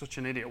 gosh, I'm such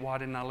an idiot. Why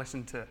didn't I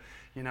listen to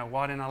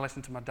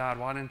my dad?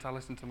 Why didn't I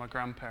listen to my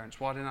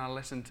grandparents? Why didn't I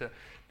listen to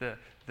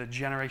the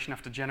generation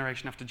after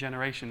generation after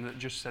generation that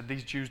just said,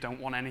 these Jews don't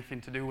want anything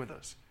to do with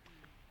us?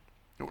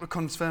 It would have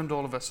confirmed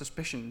all of her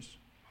suspicions.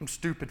 I'm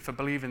stupid for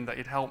believing that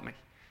he'd help me.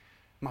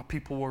 My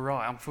people were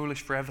right. I'm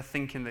foolish for ever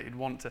thinking that he'd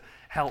want to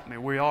help me.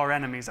 We are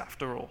enemies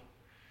after all.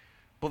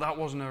 But that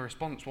wasn't a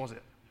response, was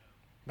it?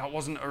 That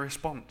wasn't a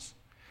response.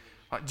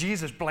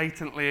 Jesus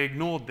blatantly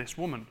ignored this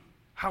woman.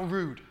 How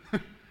rude.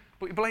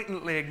 But he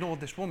blatantly ignored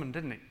this woman,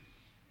 didn't he?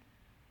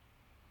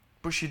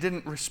 But she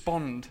didn't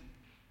respond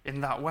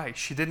in that way.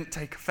 She didn't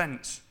take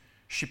offense.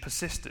 She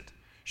persisted.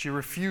 She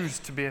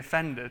refused to be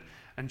offended,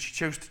 and she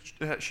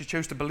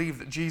chose to believe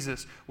that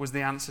Jesus was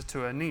the answer to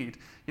her need.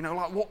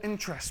 What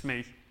interests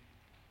me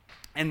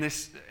in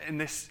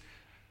this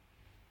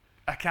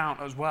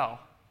account as well,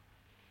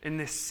 in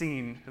this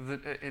scene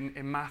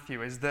in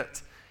Matthew, is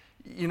that,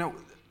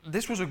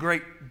 this was a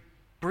great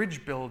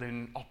bridge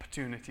building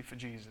opportunity for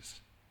Jesus.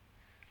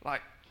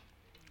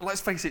 Let's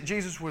face it,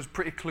 Jesus was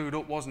pretty clued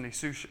up, wasn't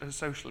he,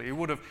 socially? He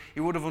would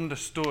have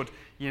understood,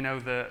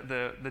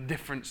 the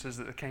differences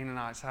that the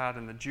Canaanites had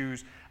and the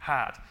Jews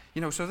had.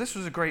 So this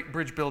was a great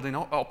bridge building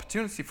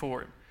opportunity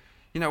for him.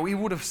 He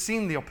would have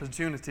seen the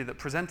opportunity that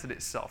presented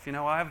itself.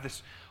 I have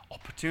this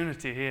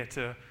opportunity here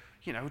to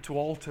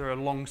alter a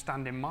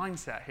long-standing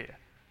mindset here.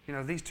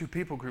 These two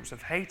people groups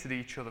have hated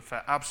each other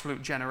for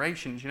absolute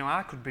generations.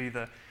 I could be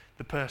the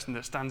person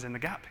that stands in the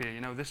gap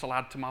here. This will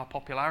add to my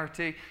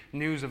popularity.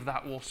 News of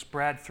that will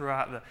spread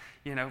throughout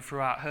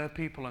throughout her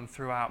people and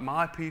throughout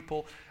my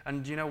people.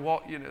 And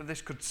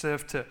this could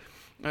serve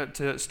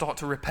to start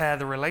to repair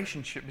the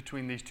relationship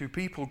between these two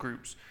people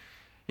groups.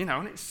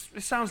 And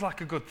it sounds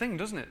like a good thing,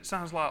 doesn't it? It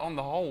sounds like, on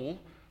the whole,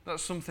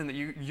 that's something that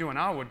you and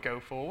I would go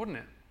for, wouldn't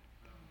it?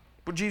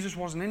 But Jesus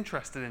wasn't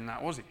interested in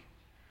that, was he?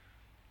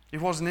 He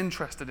wasn't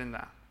interested in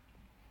that.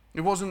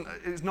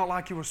 It's not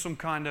like he was some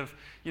kind of,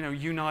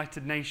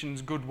 United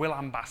Nations goodwill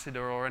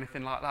ambassador or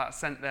anything like that,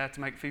 sent there to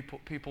make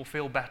people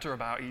feel better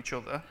about each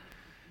other.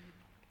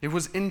 He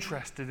was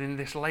interested in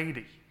this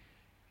lady.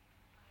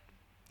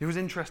 He was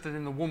interested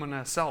in the woman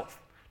herself,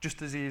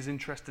 just as he is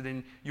interested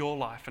in your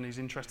life and he's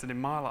interested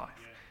in my life.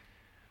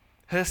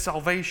 Her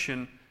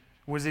salvation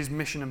was his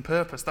mission and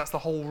purpose. That's the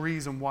whole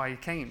reason why he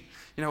came.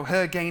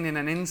 Her gaining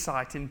an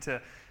insight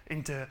into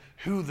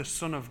who the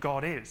Son of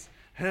God is.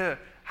 Her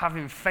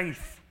having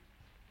faith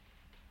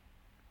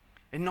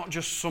in not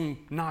just some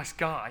nice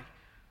guy,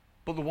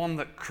 but the one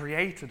that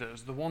created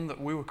us, the one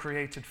that we were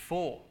created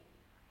for.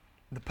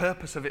 The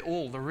purpose of it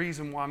all, the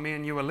reason why me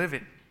and you are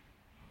living.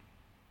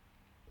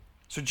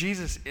 So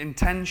Jesus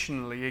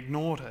intentionally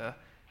ignored her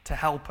to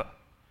help her.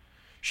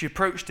 She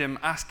approached him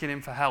asking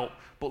him for help,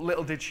 but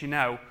little did she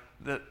know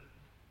that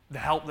the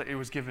help that he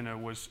was giving her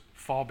was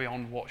far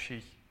beyond what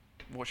she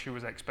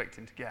was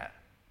expecting to get.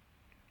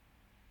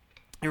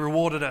 He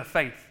rewarded her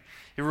faith.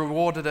 He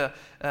rewarded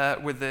her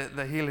with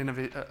the healing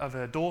of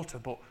her daughter,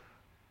 but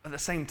at the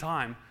same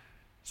time,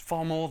 it's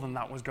far more than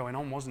that was going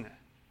on, wasn't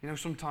it?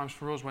 Sometimes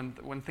for us,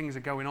 when things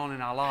are going on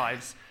in our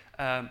lives,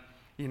 and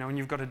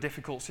you've got a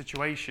difficult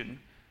situation,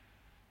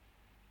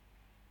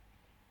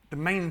 the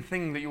main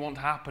thing that you want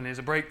to happen is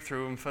a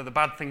breakthrough, and for the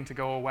bad thing to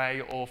go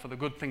away, or for the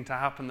good thing to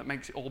happen that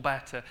makes it all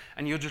better,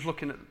 and you're just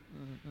looking at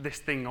this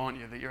thing, aren't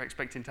you, that you're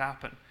expecting to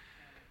happen.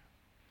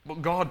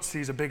 But God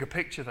sees a bigger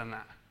picture than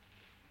that.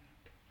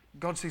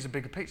 God sees a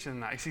bigger picture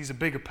than that. He sees a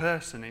bigger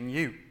person in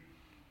you.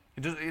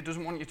 He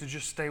doesn't want you to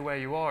just stay where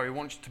you are. He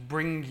wants to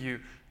bring you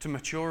to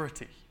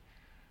maturity.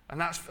 And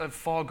that's of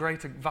far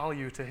greater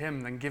value to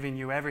him than giving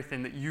you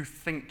everything that you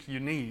think you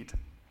need.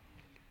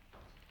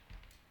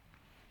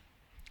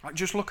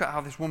 Just look at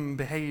how this woman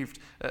behaved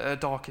at her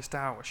darkest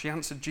hour. She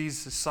answered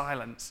Jesus'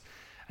 silence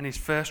and his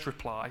first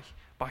reply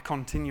by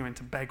continuing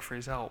to beg for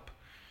his help.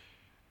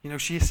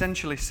 She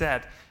essentially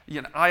said,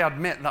 I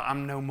admit that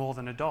I'm no more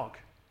than a dog.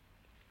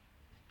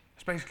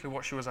 That's basically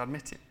what she was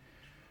admitting.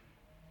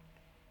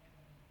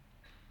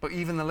 But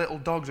even the little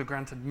dogs are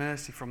granted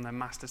mercy from their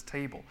master's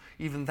table.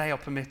 Even they are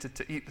permitted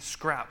to eat the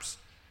scraps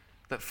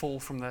that fall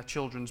from their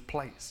children's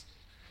plates.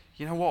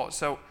 You know what?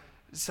 So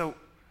it's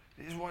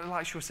what,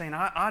 like she was saying,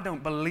 I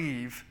don't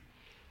believe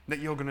that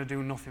you're going to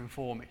do nothing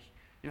for me.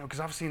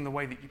 Because I've seen the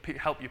way that you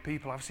help your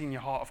people. I've seen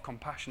your heart of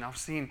compassion. I've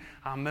seen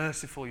how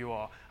merciful you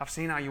are. I've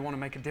seen how you want to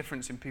make a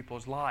difference in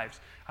people's lives,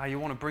 how you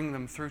want to bring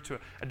them through to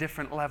a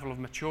different level of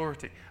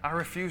maturity. I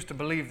refuse to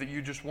believe that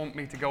you just want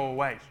me to go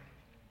away.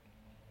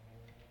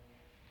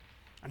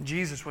 And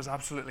Jesus was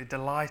absolutely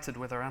delighted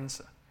with her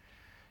answer.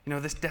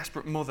 This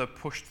desperate mother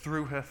pushed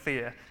through her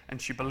fear and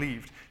she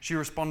believed. She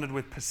responded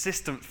with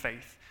persistent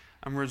faith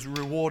and was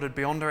rewarded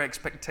beyond her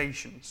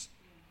expectations.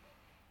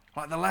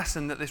 Like the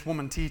lesson that this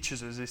woman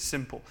teaches us is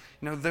simple.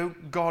 Though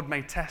God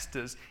may test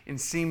us in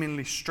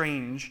seemingly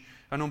strange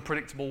and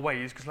unpredictable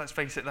ways, because let's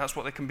face it, that's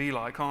what they can be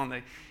like, aren't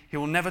they? He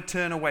will never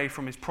turn away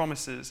from his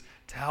promises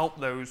to help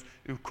those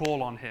who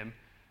call on him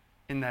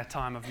in their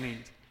time of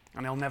need.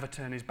 And he'll never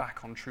turn his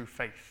back on true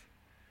faith.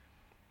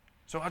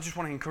 So I just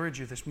want to encourage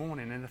you this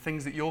morning in the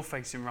things that you're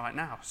facing right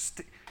now.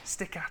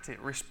 Stick at it.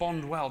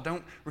 Respond well.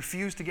 Don't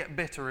refuse to get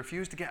bitter.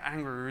 Refuse to get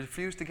angry.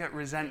 Refuse to get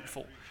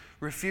resentful.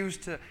 Refuse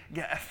to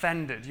get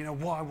offended.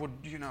 Why would,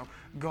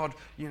 God,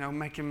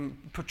 make him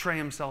portray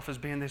himself as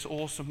being this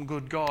awesome,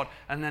 good God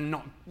and then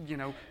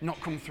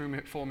not come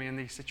through for me in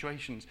these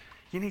situations?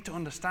 You need to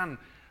understand,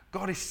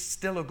 God is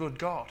still a good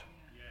God.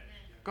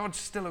 God's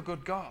still a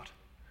good God.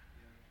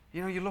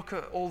 You look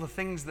at all the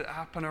things that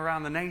happen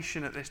around the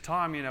nation at this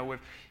time, with,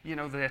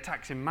 the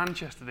attacks in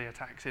Manchester, the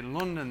attacks in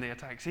London, the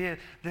attacks here,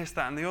 this,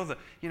 that, and the other.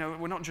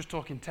 We're not just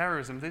talking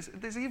terrorism.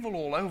 There's evil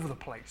all over the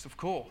place, of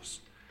course.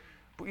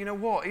 But you know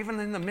what? Even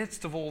in the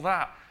midst of all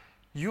that,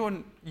 you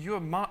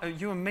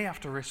and me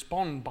have to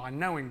respond by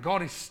knowing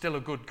God is still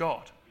a good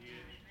God.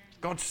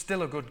 God's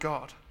still a good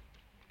God.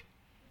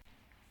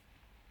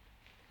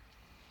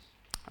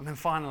 And then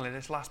finally,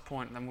 this last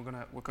point, and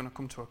then we're gonna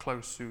come to a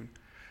close soon.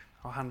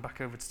 I'll hand back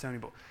over to Tony,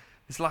 but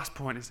this last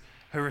point is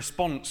her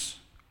response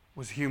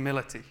was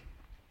humility.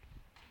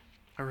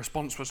 Her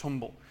response was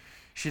humble.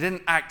 She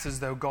didn't act as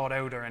though God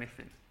owed her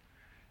anything.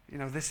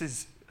 This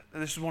is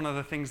one of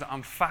the things that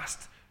I'm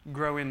fast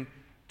growing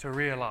to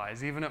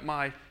realize. Even at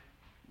my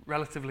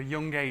relatively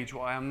young age,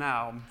 what I am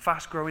now, I'm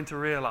fast growing to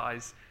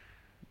realize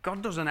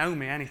God doesn't owe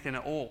me anything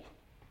at all.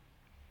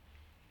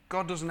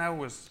 God doesn't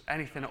owe us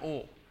anything at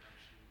all.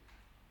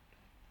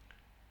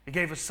 He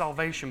gave us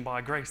salvation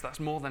by grace. That's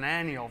more than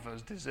any of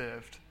us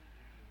deserved.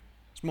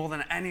 It's more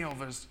than any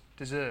of us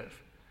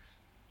deserve.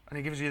 And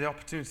he gives you the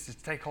opportunity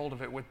to take hold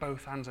of it with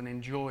both hands and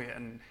enjoy it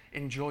and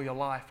enjoy your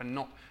life and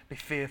not be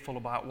fearful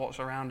about what's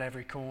around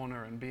every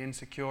corner and be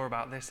insecure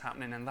about this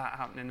happening and that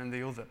happening and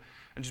the other.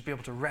 And just be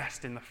able to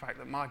rest in the fact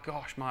that, my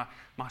gosh, my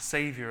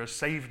Savior has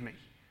saved me.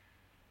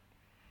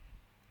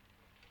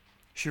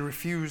 She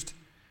refused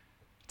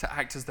to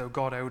act as though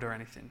God owed her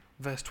anything.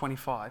 Verse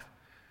 25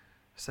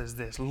 says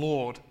this,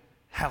 "Lord,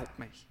 help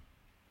me,"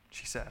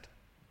 she said.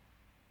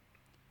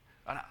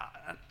 And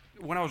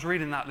when I was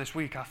reading that this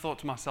week, I thought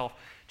to myself,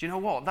 do you know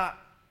what?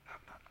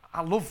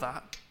 I love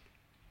that.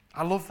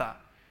 I love that.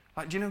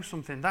 Like, do you know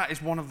something? That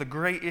is one of the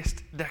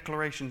greatest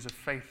declarations of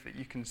faith that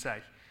you can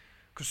say.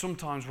 Because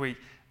sometimes we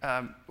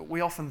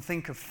often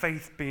think of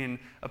faith being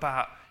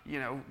about,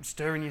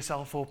 stirring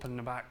yourself up and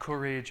about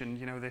courage and,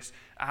 this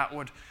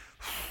outward,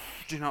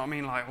 do you know what I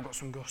mean? Like, I've got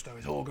some gusto,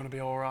 it's all going to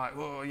be all right.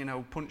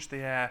 Oh, punch the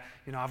air,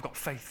 I've got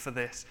faith for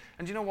this.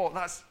 And you know what?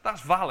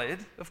 That's valid,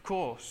 of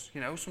course.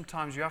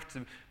 Sometimes you have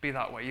to be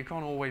that way. You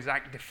can't always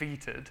act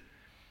defeated.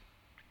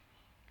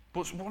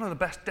 But one of the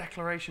best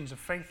declarations of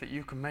faith that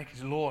you can make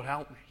is, Lord,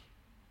 help me.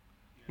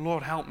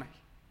 Lord, help me.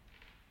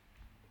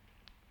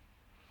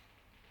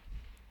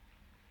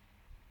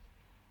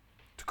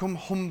 To come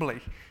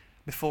humbly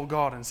before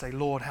God and say,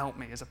 Lord, help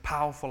me, is a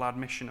powerful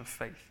admission of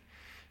faith.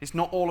 It's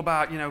not all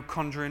about,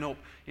 conjuring up,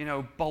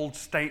 bold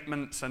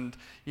statements and,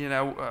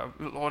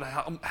 Lord,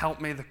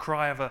 help me, the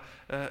cry of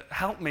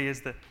help me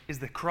is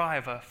the cry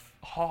of a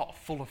heart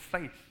full of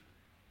faith.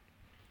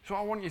 So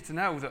I want you to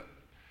know that,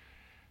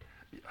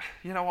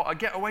 I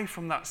get away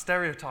from that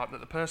stereotype that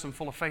the person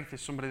full of faith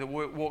is somebody that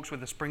walks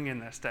with a spring in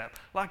their step.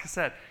 Like I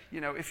said,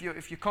 if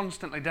you're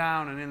constantly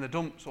down and in the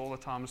dumps all the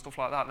time and stuff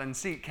like that, then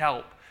seek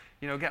help.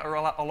 Get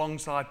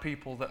alongside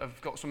people that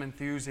have got some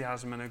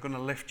enthusiasm and are going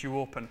to lift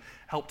you up and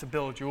help to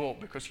build you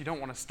up, because you don't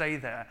want to stay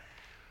there.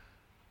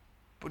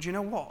 But you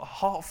know what? A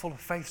heart full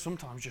of faith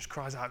sometimes just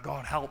cries out,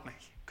 God, help me,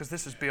 because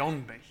this is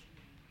beyond me.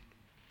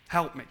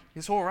 Help me.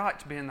 It's all right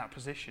to be in that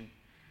position.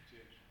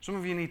 Some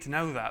of you need to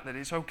know that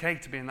it's okay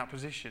to be in that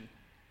position.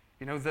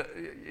 That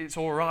it's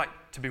all right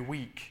to be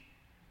weak.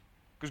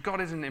 Because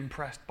God isn't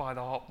impressed by the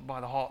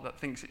heart that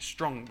thinks it's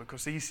strong,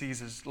 because he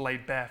sees us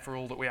laid bare for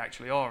all that we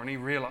actually are, and he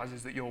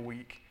realizes that you're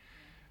weak.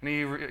 And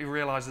he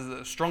realizes that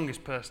the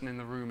strongest person in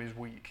the room is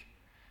weak.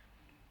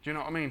 Do you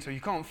know what I mean? So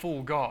you can't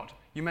fool God.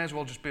 You may as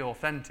well just be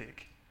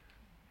authentic.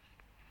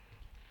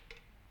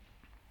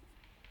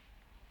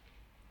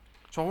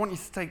 So I want you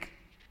to take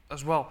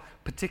as well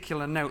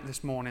particular note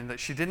this morning that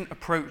she didn't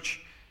approach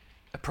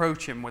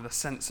him with a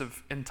sense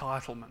of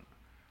entitlement.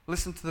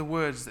 Listen to the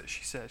words that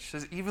she says. She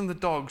says, even the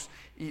dogs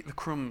eat the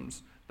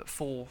crumbs that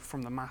fall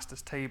from the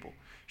master's table.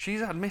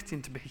 She's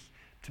admitting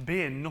to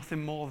being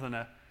nothing more than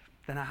a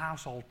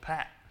household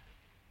pet.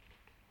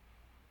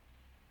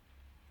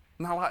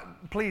 Now,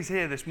 please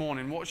hear this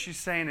morning, what she's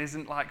saying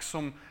isn't like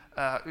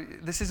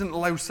this isn't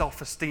low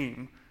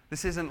self-esteem.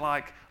 This isn't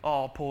like,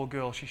 oh, poor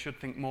girl, she should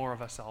think more of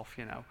herself,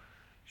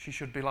 She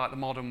should be like the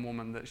modern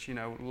woman that's,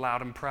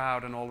 loud and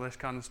proud and all this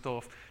kind of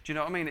stuff. Do you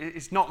know what I mean?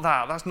 It's not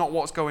that. That's not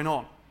what's going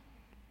on.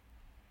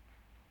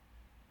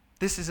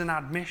 This is an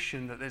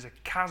admission that there's a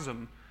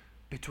chasm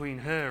between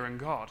her and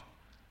God.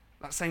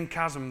 That same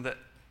chasm that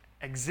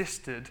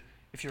existed,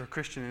 if you're a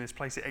Christian in this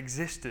place, it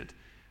existed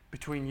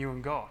between you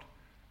and God.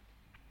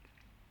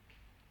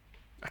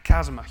 A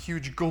chasm, a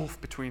huge gulf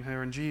between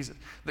her and Jesus,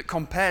 that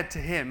compared to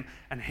him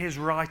and his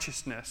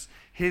righteousness,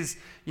 his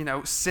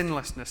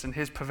sinlessness and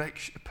his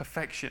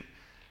perfection,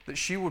 that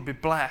she would be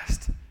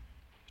blessed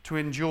to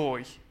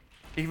enjoy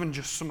even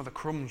just some of the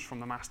crumbs from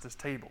the master's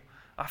table.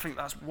 I think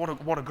that's what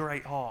a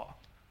great heart.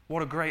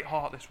 What a great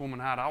heart this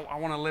woman had. I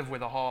want to live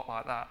with a heart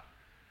like that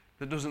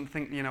doesn't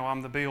think,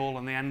 I'm the be-all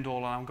and the end-all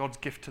and I'm God's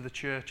gift to the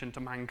church and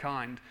to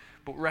mankind,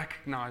 but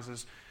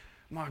recognizes,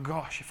 my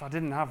gosh, if I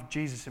didn't have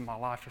Jesus in my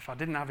life, if I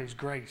didn't have his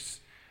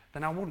grace,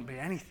 then I wouldn't be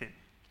anything.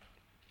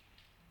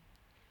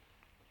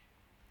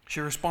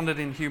 She responded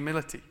in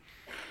humility.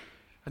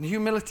 And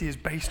humility is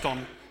based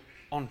on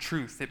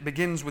truth. It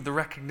begins with the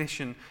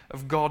recognition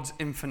of God's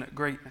infinite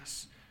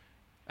greatness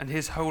and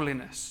his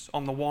holiness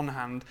on the one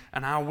hand,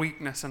 and our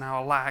weakness and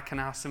our lack and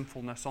our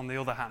sinfulness on the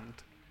other hand.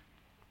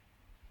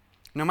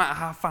 No matter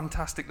how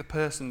fantastic the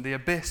person, the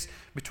abyss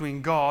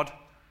between God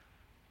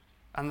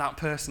and that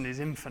person is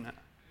infinite.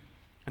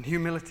 And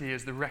humility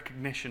is the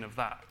recognition of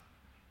that.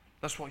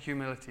 That's what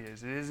humility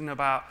is. It isn't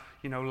about,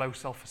 low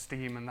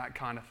self-esteem and that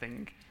kind of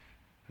thing.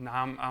 And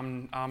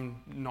I'm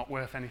not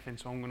worth anything,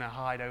 so I'm going to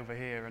hide over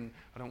here and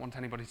I don't want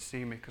anybody to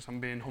see me because I'm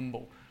being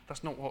humble.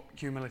 That's not what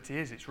humility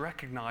is. It's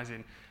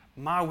recognizing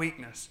my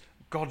weakness,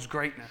 God's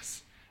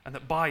greatness, and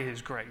that by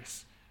his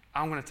grace,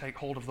 I'm going to take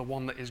hold of the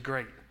one that is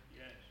great.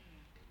 Yes.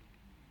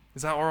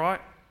 Is that all right?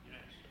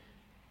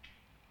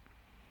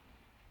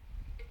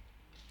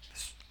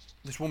 Yes.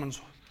 This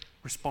woman's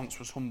response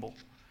was humble.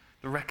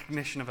 The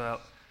recognition of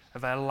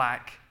her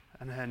lack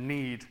and her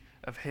need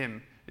of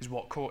him is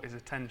what caught his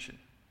attention.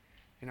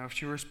 If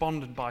she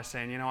responded by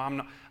saying,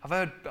 I've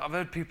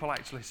heard people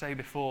actually say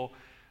before,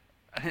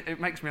 and it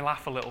makes me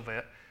laugh a little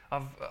bit.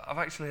 I've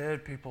actually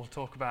heard people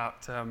talk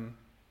about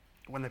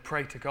when they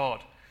pray to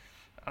God,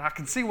 and I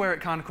can see where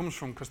it kind of comes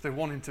from because they're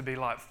wanting to be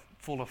like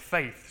full of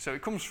faith. So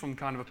it comes from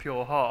kind of a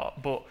pure heart,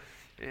 but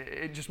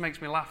it just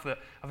makes me laugh that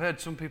I've heard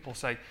some people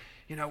say,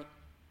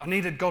 I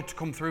needed God to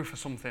come through for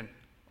something.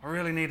 I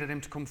really needed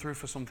him to come through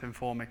for something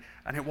for me,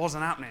 and it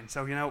wasn't happening.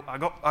 So I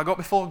got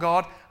before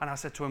God and I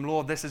said to him,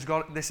 Lord, this has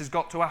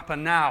got to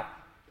happen now.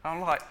 And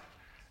I'm like,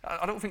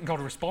 I don't think God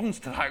responds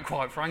to that,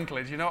 quite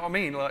frankly. Do you know what I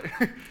mean? Like,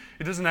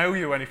 he doesn't owe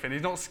you anything.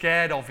 He's not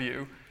scared of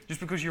you. Just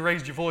because you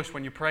raised your voice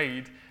when you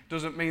prayed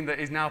doesn't mean that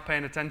he's now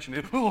paying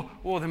attention.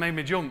 Oh, they made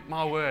me jump.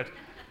 My word.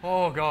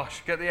 Oh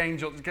gosh, get the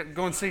angel,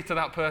 go and see to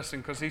that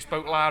person because he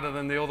spoke louder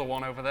than the other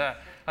one over there.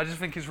 I just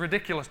think it's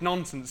ridiculous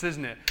nonsense,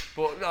 isn't it?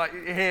 But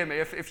hear me,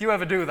 if you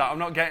ever do that, I'm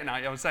not getting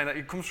at you. I'm saying that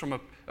it comes from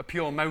a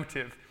pure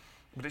motive,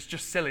 but it's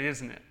just silly,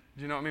 isn't it?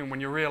 Do you know what I mean? When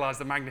you realize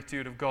the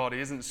magnitude of God, he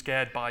isn't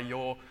scared by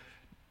your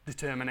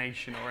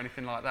determination or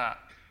anything like that.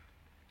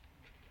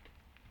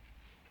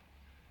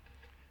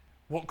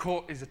 What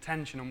caught his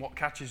attention and what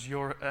catches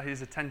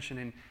his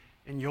attention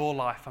in your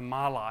life and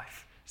my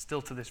life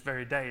still to this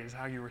very day is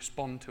how you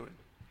respond to it.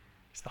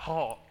 It's the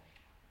heart.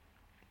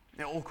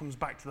 It all comes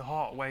back to the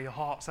heart, where your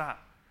heart's at.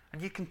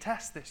 And you can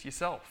test this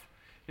yourself.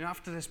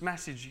 After this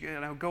message,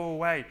 go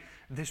away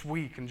this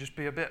week and just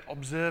be a bit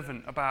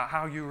observant about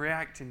how you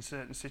react in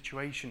certain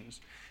situations.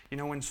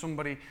 When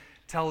somebody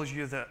tells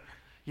you that,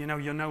 you're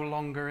no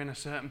longer in a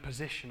certain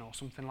position or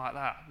something like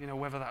that,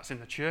 whether that's in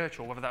the church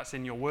or whether that's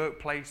in your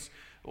workplace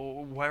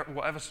or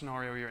whatever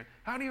scenario you're in.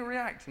 How do you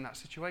react in that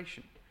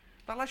situation?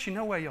 That lets you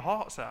know where your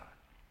heart's at.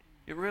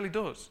 It really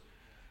does.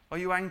 Are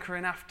you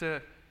anchoring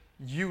after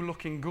you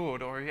looking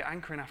good, or are you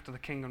anchoring after the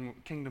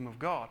kingdom of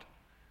God?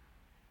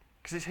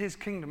 Because it's his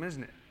kingdom,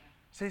 isn't it?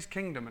 It's his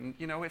kingdom. And,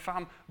 if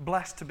I'm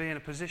blessed to be in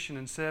a position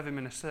and serve him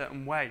in a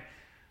certain way,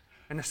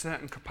 in a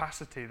certain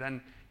capacity,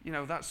 then,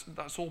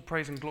 that's all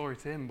praise and glory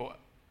to him. But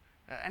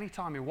at any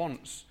time he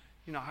wants,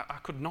 I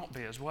could not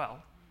be as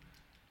well.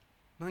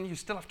 But then you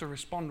still have to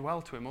respond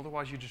well to him,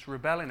 otherwise you're just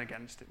rebelling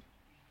against him.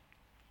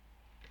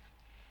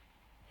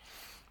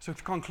 So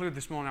to conclude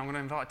this morning, I'm going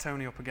to invite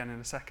Tony up again in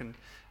a second.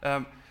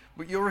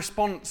 But your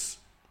response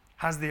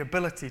has the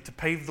ability to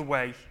pave the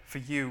way for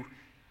you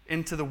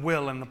into the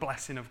will and the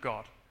blessing of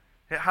God.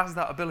 It has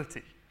that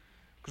ability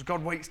because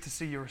God waits to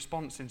see your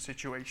response in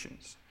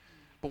situations.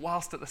 But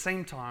whilst at the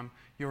same time,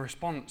 your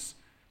response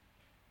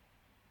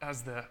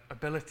has the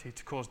ability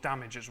to cause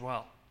damage as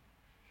well.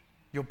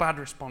 Your bad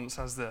response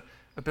has the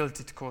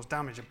ability to cause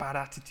damage, a bad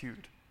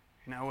attitude,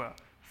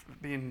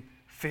 being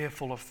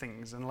fearful of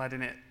things and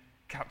letting it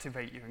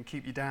captivate you and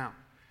keep you down.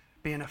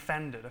 Being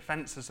offended.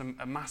 Offense is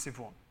a massive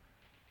one.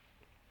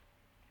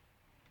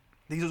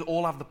 These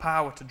all have the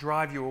power to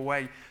drive you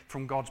away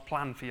from God's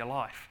plan for your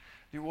life.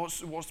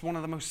 What's one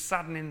of the most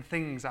saddening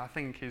things, I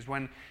think, is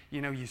when,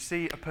 you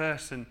see a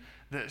person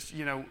that's,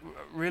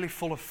 really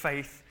full of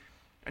faith,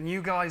 and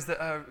you guys that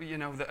are,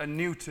 that are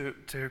new to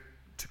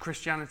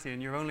Christianity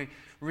and you've only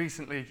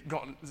recently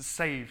gotten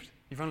saved,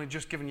 you've only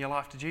just given your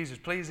life to Jesus,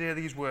 please hear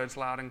these words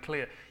loud and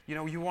clear.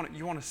 You want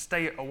to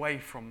stay away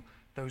from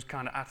those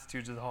kind of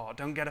attitudes of the heart.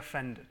 Don't get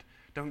offended.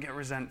 Don't get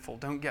resentful.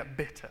 Don't get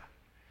bitter.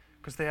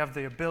 Because they have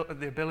the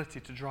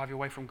ability to drive you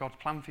away from God's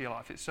plan for your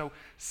life. It's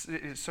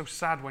so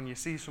sad when you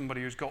see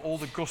somebody who's got all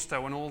the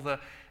gusto and all the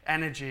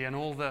energy and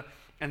all the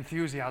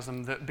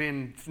enthusiasm that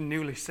being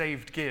newly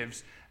saved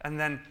gives, and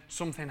then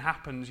something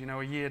happens,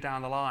 a year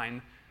down the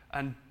line,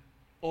 and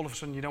all of a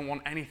sudden you don't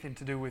want anything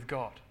to do with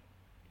God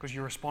because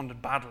you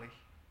responded badly.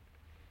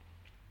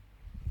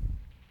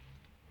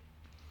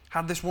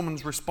 Had this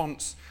woman's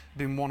response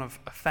been one of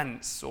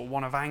offense or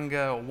one of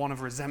anger or one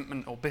of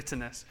resentment or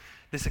bitterness,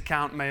 this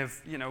account may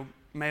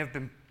have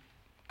been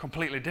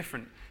completely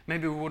different.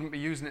 Maybe we wouldn't be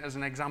using it as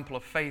an example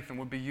of faith and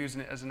would be using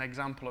it as an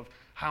example of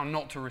how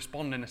not to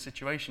respond in a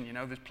situation.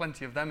 There's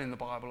plenty of them in the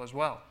Bible as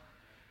well.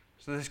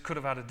 So this could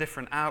have had a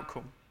different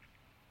outcome.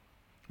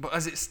 But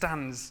as it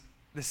stands,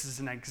 this is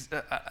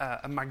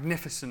a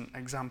magnificent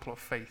example of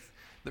faith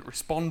that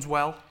responds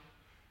well.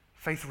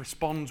 Faith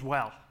responds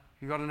well.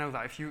 You've got to know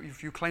that.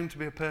 If you claim to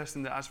be a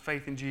person that has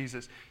faith in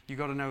Jesus, you've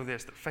got to know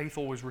this, that faith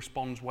always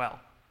responds well.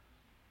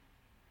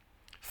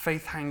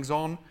 Faith hangs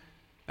on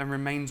and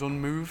remains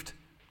unmoved.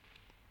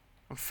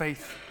 And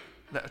faith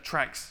that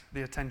attracts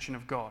the attention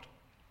of God.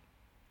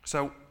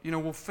 So,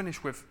 we'll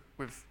finish with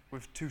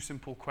two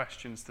simple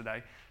questions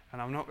today.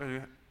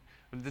 And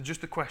they're just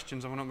the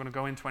questions. I'm not going to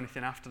go into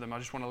anything after them. I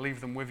just want to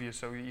leave them with you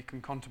so you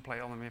can contemplate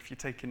on them if you're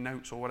taking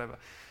notes or whatever.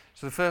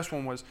 So the first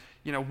one was,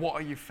 what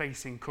are you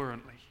facing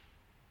currently?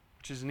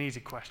 Which is an easy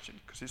question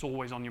because it's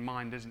always on your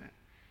mind, isn't it?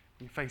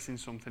 When you're facing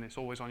something, it's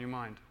always on your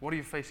mind. What are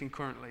you facing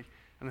currently?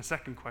 And the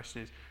second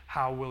question is,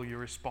 how will you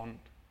respond?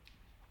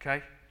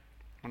 Okay?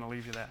 I'm going to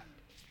leave you there.